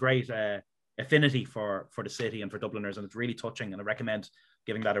think he has a great affinity for the city and for Dubliners, and it's really touching, and I recommend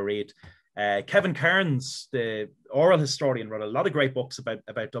giving that a read. Kevin Kearns, the oral historian, wrote a lot of great books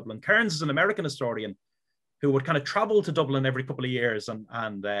about Dublin. Kearns is an American historian who would kind of travel to Dublin every couple of years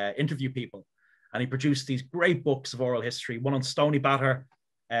and interview people. And he produced these great books of oral history, one on Stony Batter,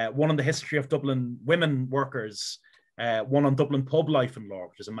 one on the history of Dublin women workers, one on Dublin pub life and law,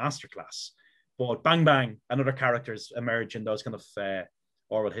 which is a masterclass. But Bang Bang and other characters emerge in those kind of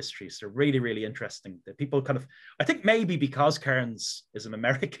oral histories. They're really, really interesting. The people kind of, I think maybe because Kearns is an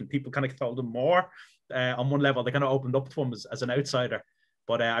American, people kind of told him more on one level. They kind of opened up to him as an outsider.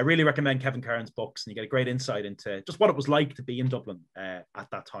 But I really recommend Kevin Kearns' books, and you get a great insight into just what it was like to be in Dublin at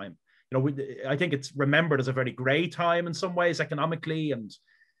that time. I think it's remembered as a very grey time in some ways economically, and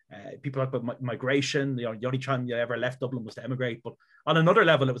people talk about migration. The only time you ever left Dublin was to emigrate. But on another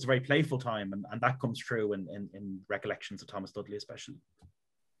level, it was a very playful time, and that comes true in recollections of Thomas Dudley, especially.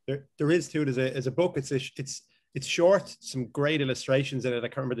 There is too. There's a book. It's short. Some great illustrations in it. I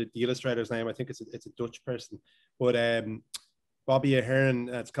can't remember the illustrator's name. I think it's a Dutch person, but Bobby Ahern.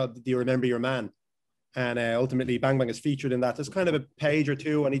 It's called "Do You Remember Your Man?" And ultimately, Bang Bang is featured in that. There's kind of a page or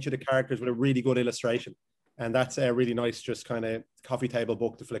two on each of the characters with a really good illustration. And that's a really nice, just kind of coffee table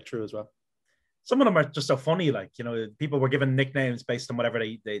book to flick through as well. Some of them are just so funny, like, you know, people were given nicknames based on whatever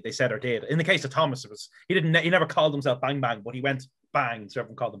they said or did. In the case of Thomas, he never called himself Bang Bang, but he went Bang, so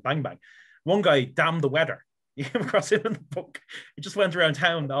everyone called him Bang Bang. One guy, Damn the Weather. You came across him in the book. He just went around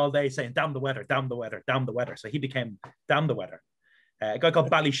town all day saying, damn the weather, damn the weather, damn the weather. So he became Damn the Weather. A guy called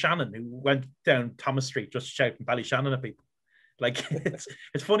Ballyshannon, who went down Thomas Street just shouting Ballyshannon at people. Like,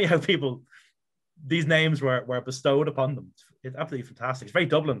 it's funny how these names were bestowed upon them. It's absolutely fantastic. It's very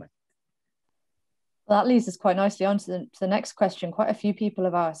Dublin. Like. Well, that leads us quite nicely on to the next question. Quite a few people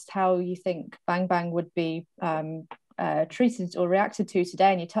have asked how you think Bang Bang would be treated or reacted to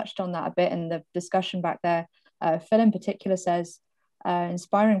today, and you touched on that a bit in the discussion back there. Phil in particular says,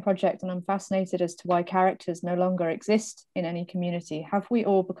 inspiring project, and I'm fascinated as to why characters no longer exist in any community. Have we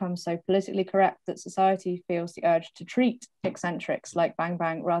all become so politically correct that society feels the urge to treat eccentrics like Bang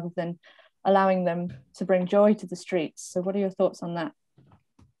Bang rather than allowing them to bring joy to the streets? So what are your thoughts on that?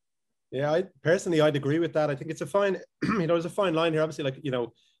 Yeah, I'd agree with that. I think it's a fine, there's a fine line here. Obviously, like,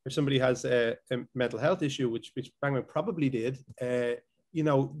 if somebody has a mental health issue, which Bang Bang probably did,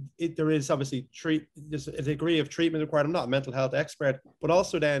 there is obviously there's a degree of treatment required. I'm not a mental health expert, but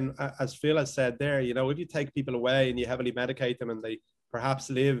also then, as Phil has said there, if you take people away and you heavily medicate them and they perhaps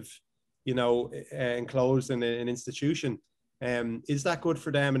live, enclosed in an institution, is that good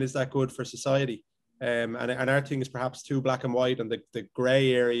for them and is that good for society? And our thing is perhaps too black and white, and the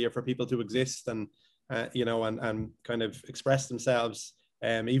grey area for people to exist and and kind of express themselves,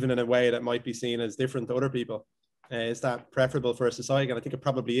 even in a way that might be seen as different to other people. Is that preferable for a society? And I think it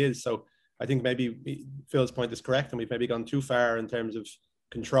probably is. So I think maybe Phil's point is correct, and we've maybe gone too far in terms of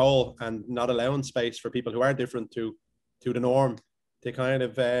control and not allowing space for people who are different to the norm to kind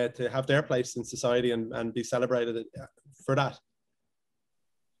of to have their place in society and be celebrated for that.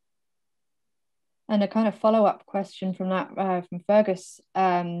 And a kind of follow-up question from that, from Fergus.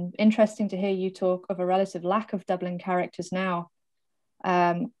 Interesting to hear you talk of a relative lack of Dublin characters now,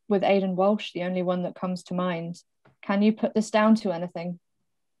 with Aidan Walsh, the only one that comes to mind. Can you put this down to anything?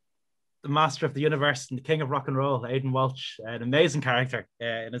 The master of the universe and the king of rock and roll, Aidan Walsh, an amazing character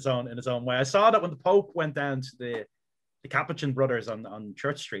in his own way. I saw that when the Pope went down to the Capuchin brothers on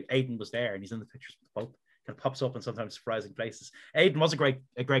Church Street. Aidan was there, and he's in the pictures with the Pope. Kind of pops up in sometimes surprising places. Aidan was a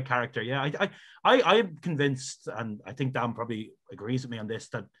great character. Yeah, I'm convinced, and I think Dan probably agrees with me on this,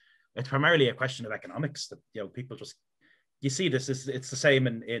 that it's primarily a question of economics. That people just, you see this is, it's the same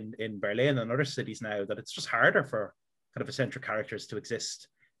in Berlin and other cities now, that it's just harder for kind of eccentric characters to exist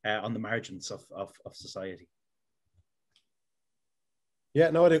on the margins of society. Yeah,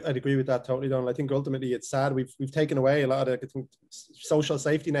 no, I'd agree with that totally, Donal. I think ultimately it's sad. We've taken away a lot of, I think, social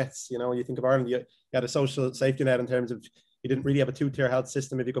safety nets. You think of Ireland, you had a social safety net in terms of you didn't really have a two-tier health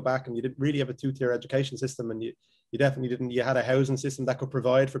system if you go back, and you didn't really have a two-tier education system, and you definitely didn't. You had a housing system that could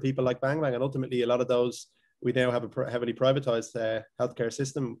provide for people like Bang Bang, and ultimately a lot of those, we now have a heavily privatized healthcare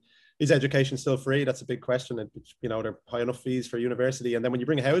system. Is education still free? That's a big question. And they're high enough fees for university, and then when you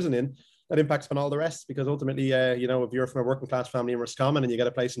bring housing in, that impacts on all the rest, because ultimately, if you're from a working class family in Roscommon and you get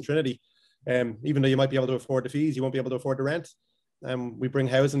a place in Trinity, even though you might be able to afford the fees, you won't be able to afford the rent. We bring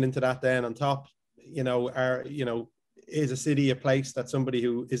housing into that then on top. Is a city a place that somebody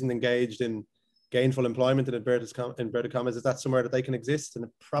who isn't engaged in gainful employment in inverted commas, is that somewhere that they can exist? And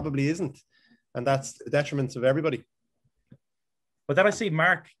it probably isn't, and that's the detriment of everybody. But then I see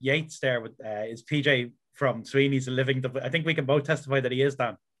Mark Yates there with is PJ from Sweeney's living. I think we can both testify that he is,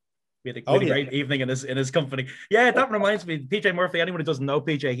 Dan. We had a great evening in his company. Yeah, that reminds me, PJ Murphy, anyone who doesn't know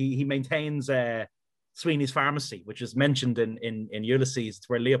PJ, he maintains Sweeney's Pharmacy, which is mentioned in Ulysses. It's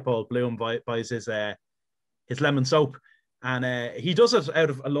where Leopold Bloom buys his lemon soap. And he does it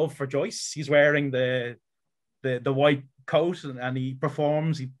out of a love for Joyce. He's wearing the white coat and he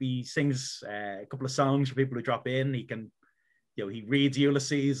performs. He sings a couple of songs for people who drop in. He can, he reads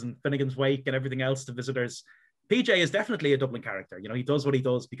Ulysses and Finnegan's Wake and everything else to visitors. PJ is definitely a Dublin character. He does what he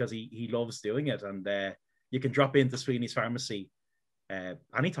does because he loves doing it. And you can drop into Sweeney's Pharmacy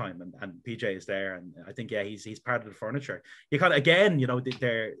anytime, and PJ is there. And I think, he's part of the furniture. You kind of, again,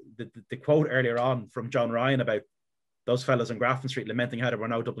 the quote earlier on from John Ryan about those fellas on Grafton Street lamenting how there were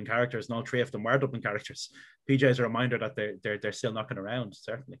no Dublin characters, and all three of them were Dublin characters. PJ is a reminder that they're still knocking around,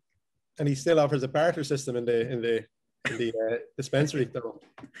 certainly. And he still offers a barter system in the dispensary, though.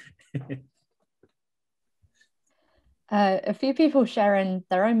 A few people sharing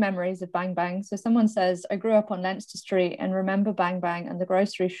their own memories of Bang Bang. So someone says, I grew up on Leinster Street and remember Bang Bang and the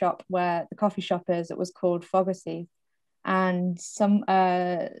grocery shop where the coffee shop is. It was called Fogarty. And someone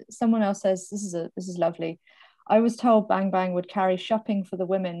else says, this is lovely. I was told Bang Bang would carry shopping for the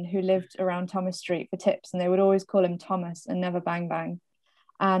women who lived around Thomas Street for tips, and they would always call him Thomas and never Bang Bang.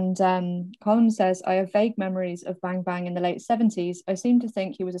 And Colin says, I have vague memories of Bang Bang in the late 70s. I seem to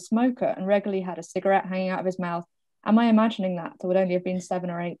think he was a smoker and regularly had a cigarette hanging out of his mouth. Am I imagining that? There would only have been 7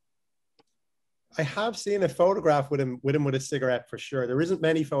 or 8. I have seen a photograph with him with a cigarette for sure. There isn't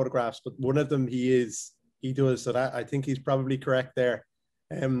many photographs, but one of them he does. So that I think he's probably correct there.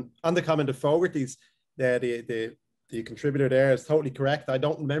 On the comment of Fogarty's, the contributor there is totally correct. I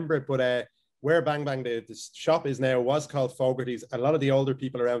don't remember it, but where Bang Bang, the shop is now, was called Fogarty's. A lot of the older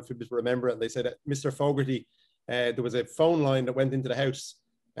people around Phibsborough remember it. And they said that Mr. Fogarty, there was a phone line that went into the house,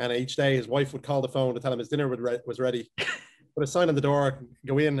 and each day his wife would call the phone to tell him his dinner was ready. Put a sign on the door,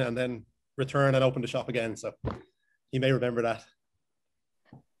 go in, and then return and open the shop again. So he may remember that.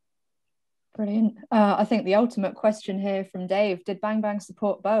 Brilliant. I think the ultimate question here from Dave: did Bang Bang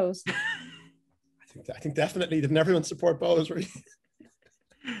support Bose? I think definitely. Didn't everyone support Bose? Really?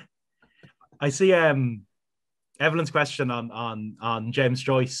 I see Evelyn's question on James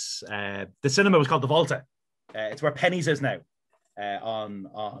Joyce. The cinema was called the Volta. It's where Penny's is now,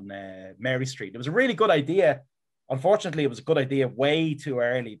 on Mary Street. It was a really good idea. Unfortunately, it was a good idea way too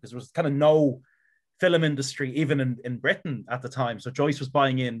early, because there was kind of no film industry even in Britain at the time. So Joyce was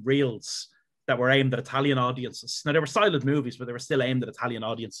buying in reels that were aimed at Italian audiences. Now, they were silent movies, but they were still aimed at Italian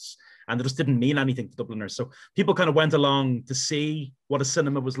audiences, and they just didn't mean anything to Dubliners. So people kind of went along to see what a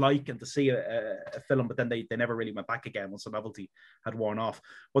cinema was like and to see a film, but then they never really went back again once the novelty had worn off.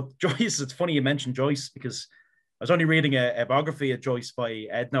 But Joyce, it's funny you mentioned Joyce, because I was only reading a biography of Joyce by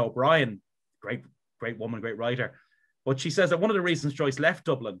Edna O'Brien, great woman, great writer. But she says that one of the reasons Joyce left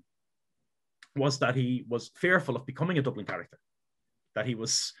Dublin was that he was fearful of becoming a Dublin character, that he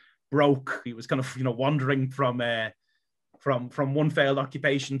was broke. He was kind of, wandering from one failed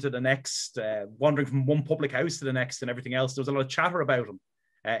occupation to the next, wandering from one public house to the next and everything else. There was a lot of chatter about him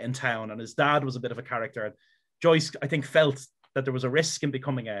in town, and his dad was a bit of a character. And Joyce, I think, felt that there was a risk in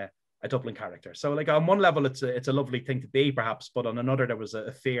becoming a Dublin character. So, like, on one level, it's a lovely thing to be, perhaps, but on another, there was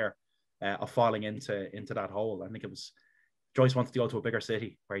a fear of falling into that hole. I think it was Joyce wanted to go to a bigger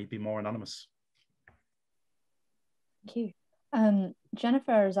city where he'd be more anonymous. Thank you.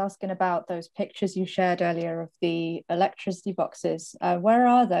 Jennifer is asking about those pictures you shared earlier of the electricity boxes. Where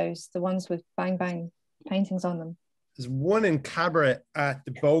are those, the ones with Bang Bang paintings on them? There's one in Cabra at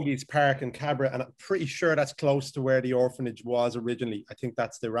the Bogies Park in Cabra, and I'm pretty sure that's close to where the orphanage was originally. I think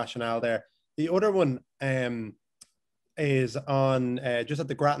that's the rationale there. The other one is on just at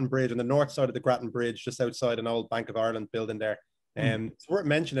the Grattan Bridge, on the north side of the Grattan Bridge, just outside an old Bank of Ireland building there. It's worth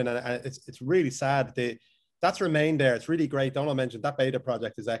mentioning, and it's really sad. That's remained there. It's really great. Donal mentioned that beta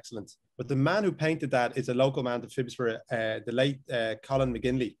project is excellent. But the man who painted that is a local man to Phibsborough, the late Colin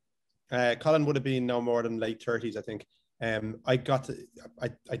McGinley. Colin would have been no more than late 30s, I think.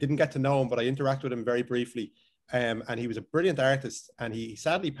 I didn't get to know him, but I interacted with him very briefly. And he was a brilliant artist. And he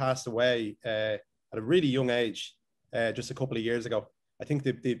sadly passed away at a really young age, just a couple of years ago. I think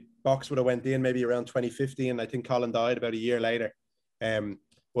the box would have went in maybe around 2015. I think Colin died about a year later.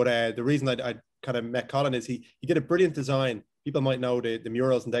 But the reason I kind of met Colin is he did a brilliant design. People might know the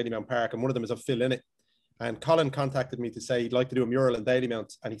murals in Dalymount Park, and one of them is of Phil Lynott. And Colin contacted me to say he'd like to do a mural in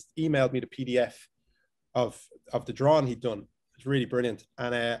Dalymount, and he emailed me the PDF of the drawing he'd done. It's really brilliant.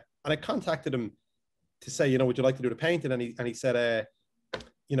 And I contacted him to say, would you like to do the painting? And he said, it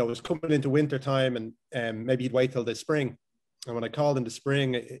was coming into winter time, and maybe he'd wait till the spring. And when I called in the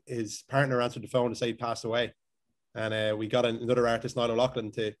spring, his partner answered the phone to say he'd passed away. And we got another artist, Niall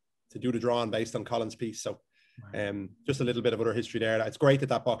O'Loughlin, to do the drawing based on Colin's piece. So just a little bit of other history there. It's great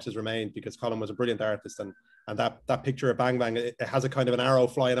that box has remained, because Colin was a brilliant artist, and that picture of Bang Bang, it has a kind of an arrow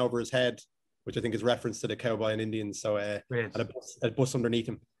flying over his head, which I think is reference to the cowboy and Indians. So and a bus underneath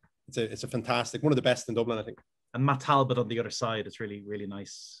him. It's a fantastic, one of the best in Dublin, I think. And Matt Talbot on the other side. It's really, really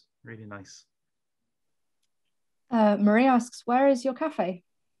nice. Really nice. Marie asks, where is your cafe?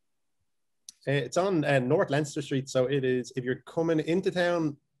 It's on North Leinster Street. So it is, if you're coming into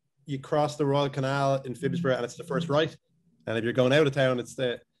town, you cross the Royal Canal in Phibsborough, and it's the first right. And if you're going out of town, it's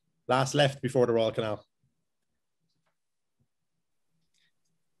the last left before the Royal Canal.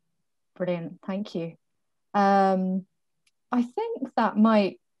 Brilliant, thank you. I think that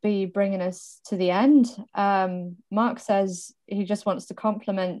might be bringing us to the end. Mark says he just wants to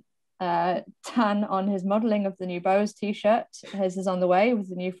compliment Dan on his modelling of the new Bose t-shirt. His is on the way with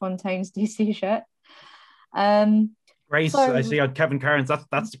the new Fontaine's DC shirt. Grace, so, I see on Kevin Cairns.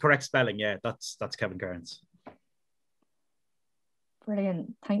 That's the correct spelling. Yeah, that's Kevin Cairns.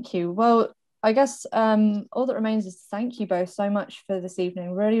 Brilliant, thank you. Well, I guess all that remains is to thank you both so much for this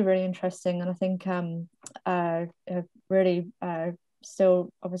evening. Really, really interesting, and I think really still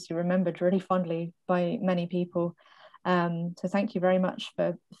obviously remembered really fondly by many people. So thank you very much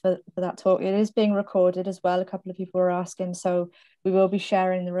for that talk. It is being recorded as well. A couple of people were asking, so we will be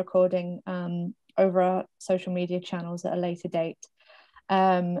sharing the recording over our social media channels at a later date.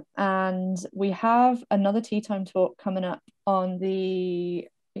 And we have another Tea Time Talk coming up on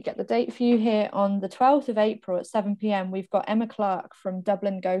we get the date for you here on the 12th of April at 7 p.m. We've got Emma Clark from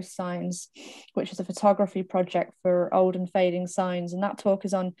Dublin Ghost Signs, which is a photography project for old and fading signs. And that talk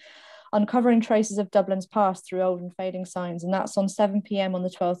is on uncovering traces of Dublin's past through old and fading signs. And that's on 7 p.m. on the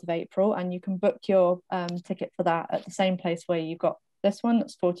 12th of April. And you can book your ticket for that at the same place where you got this one.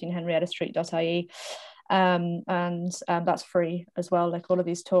 That's 14 Henrietta Street.ie. And that's free as well, like all of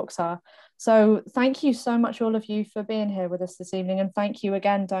these talks are. So thank you so much, all of you, for being here with us this evening, and thank you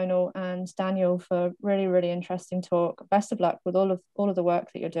again, Donal and Daniel, for really, really interesting talk. Best of luck with all of the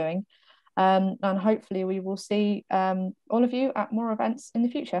work that you're doing, and hopefully we will see all of you at more events in the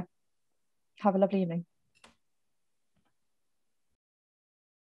future. Have a lovely evening.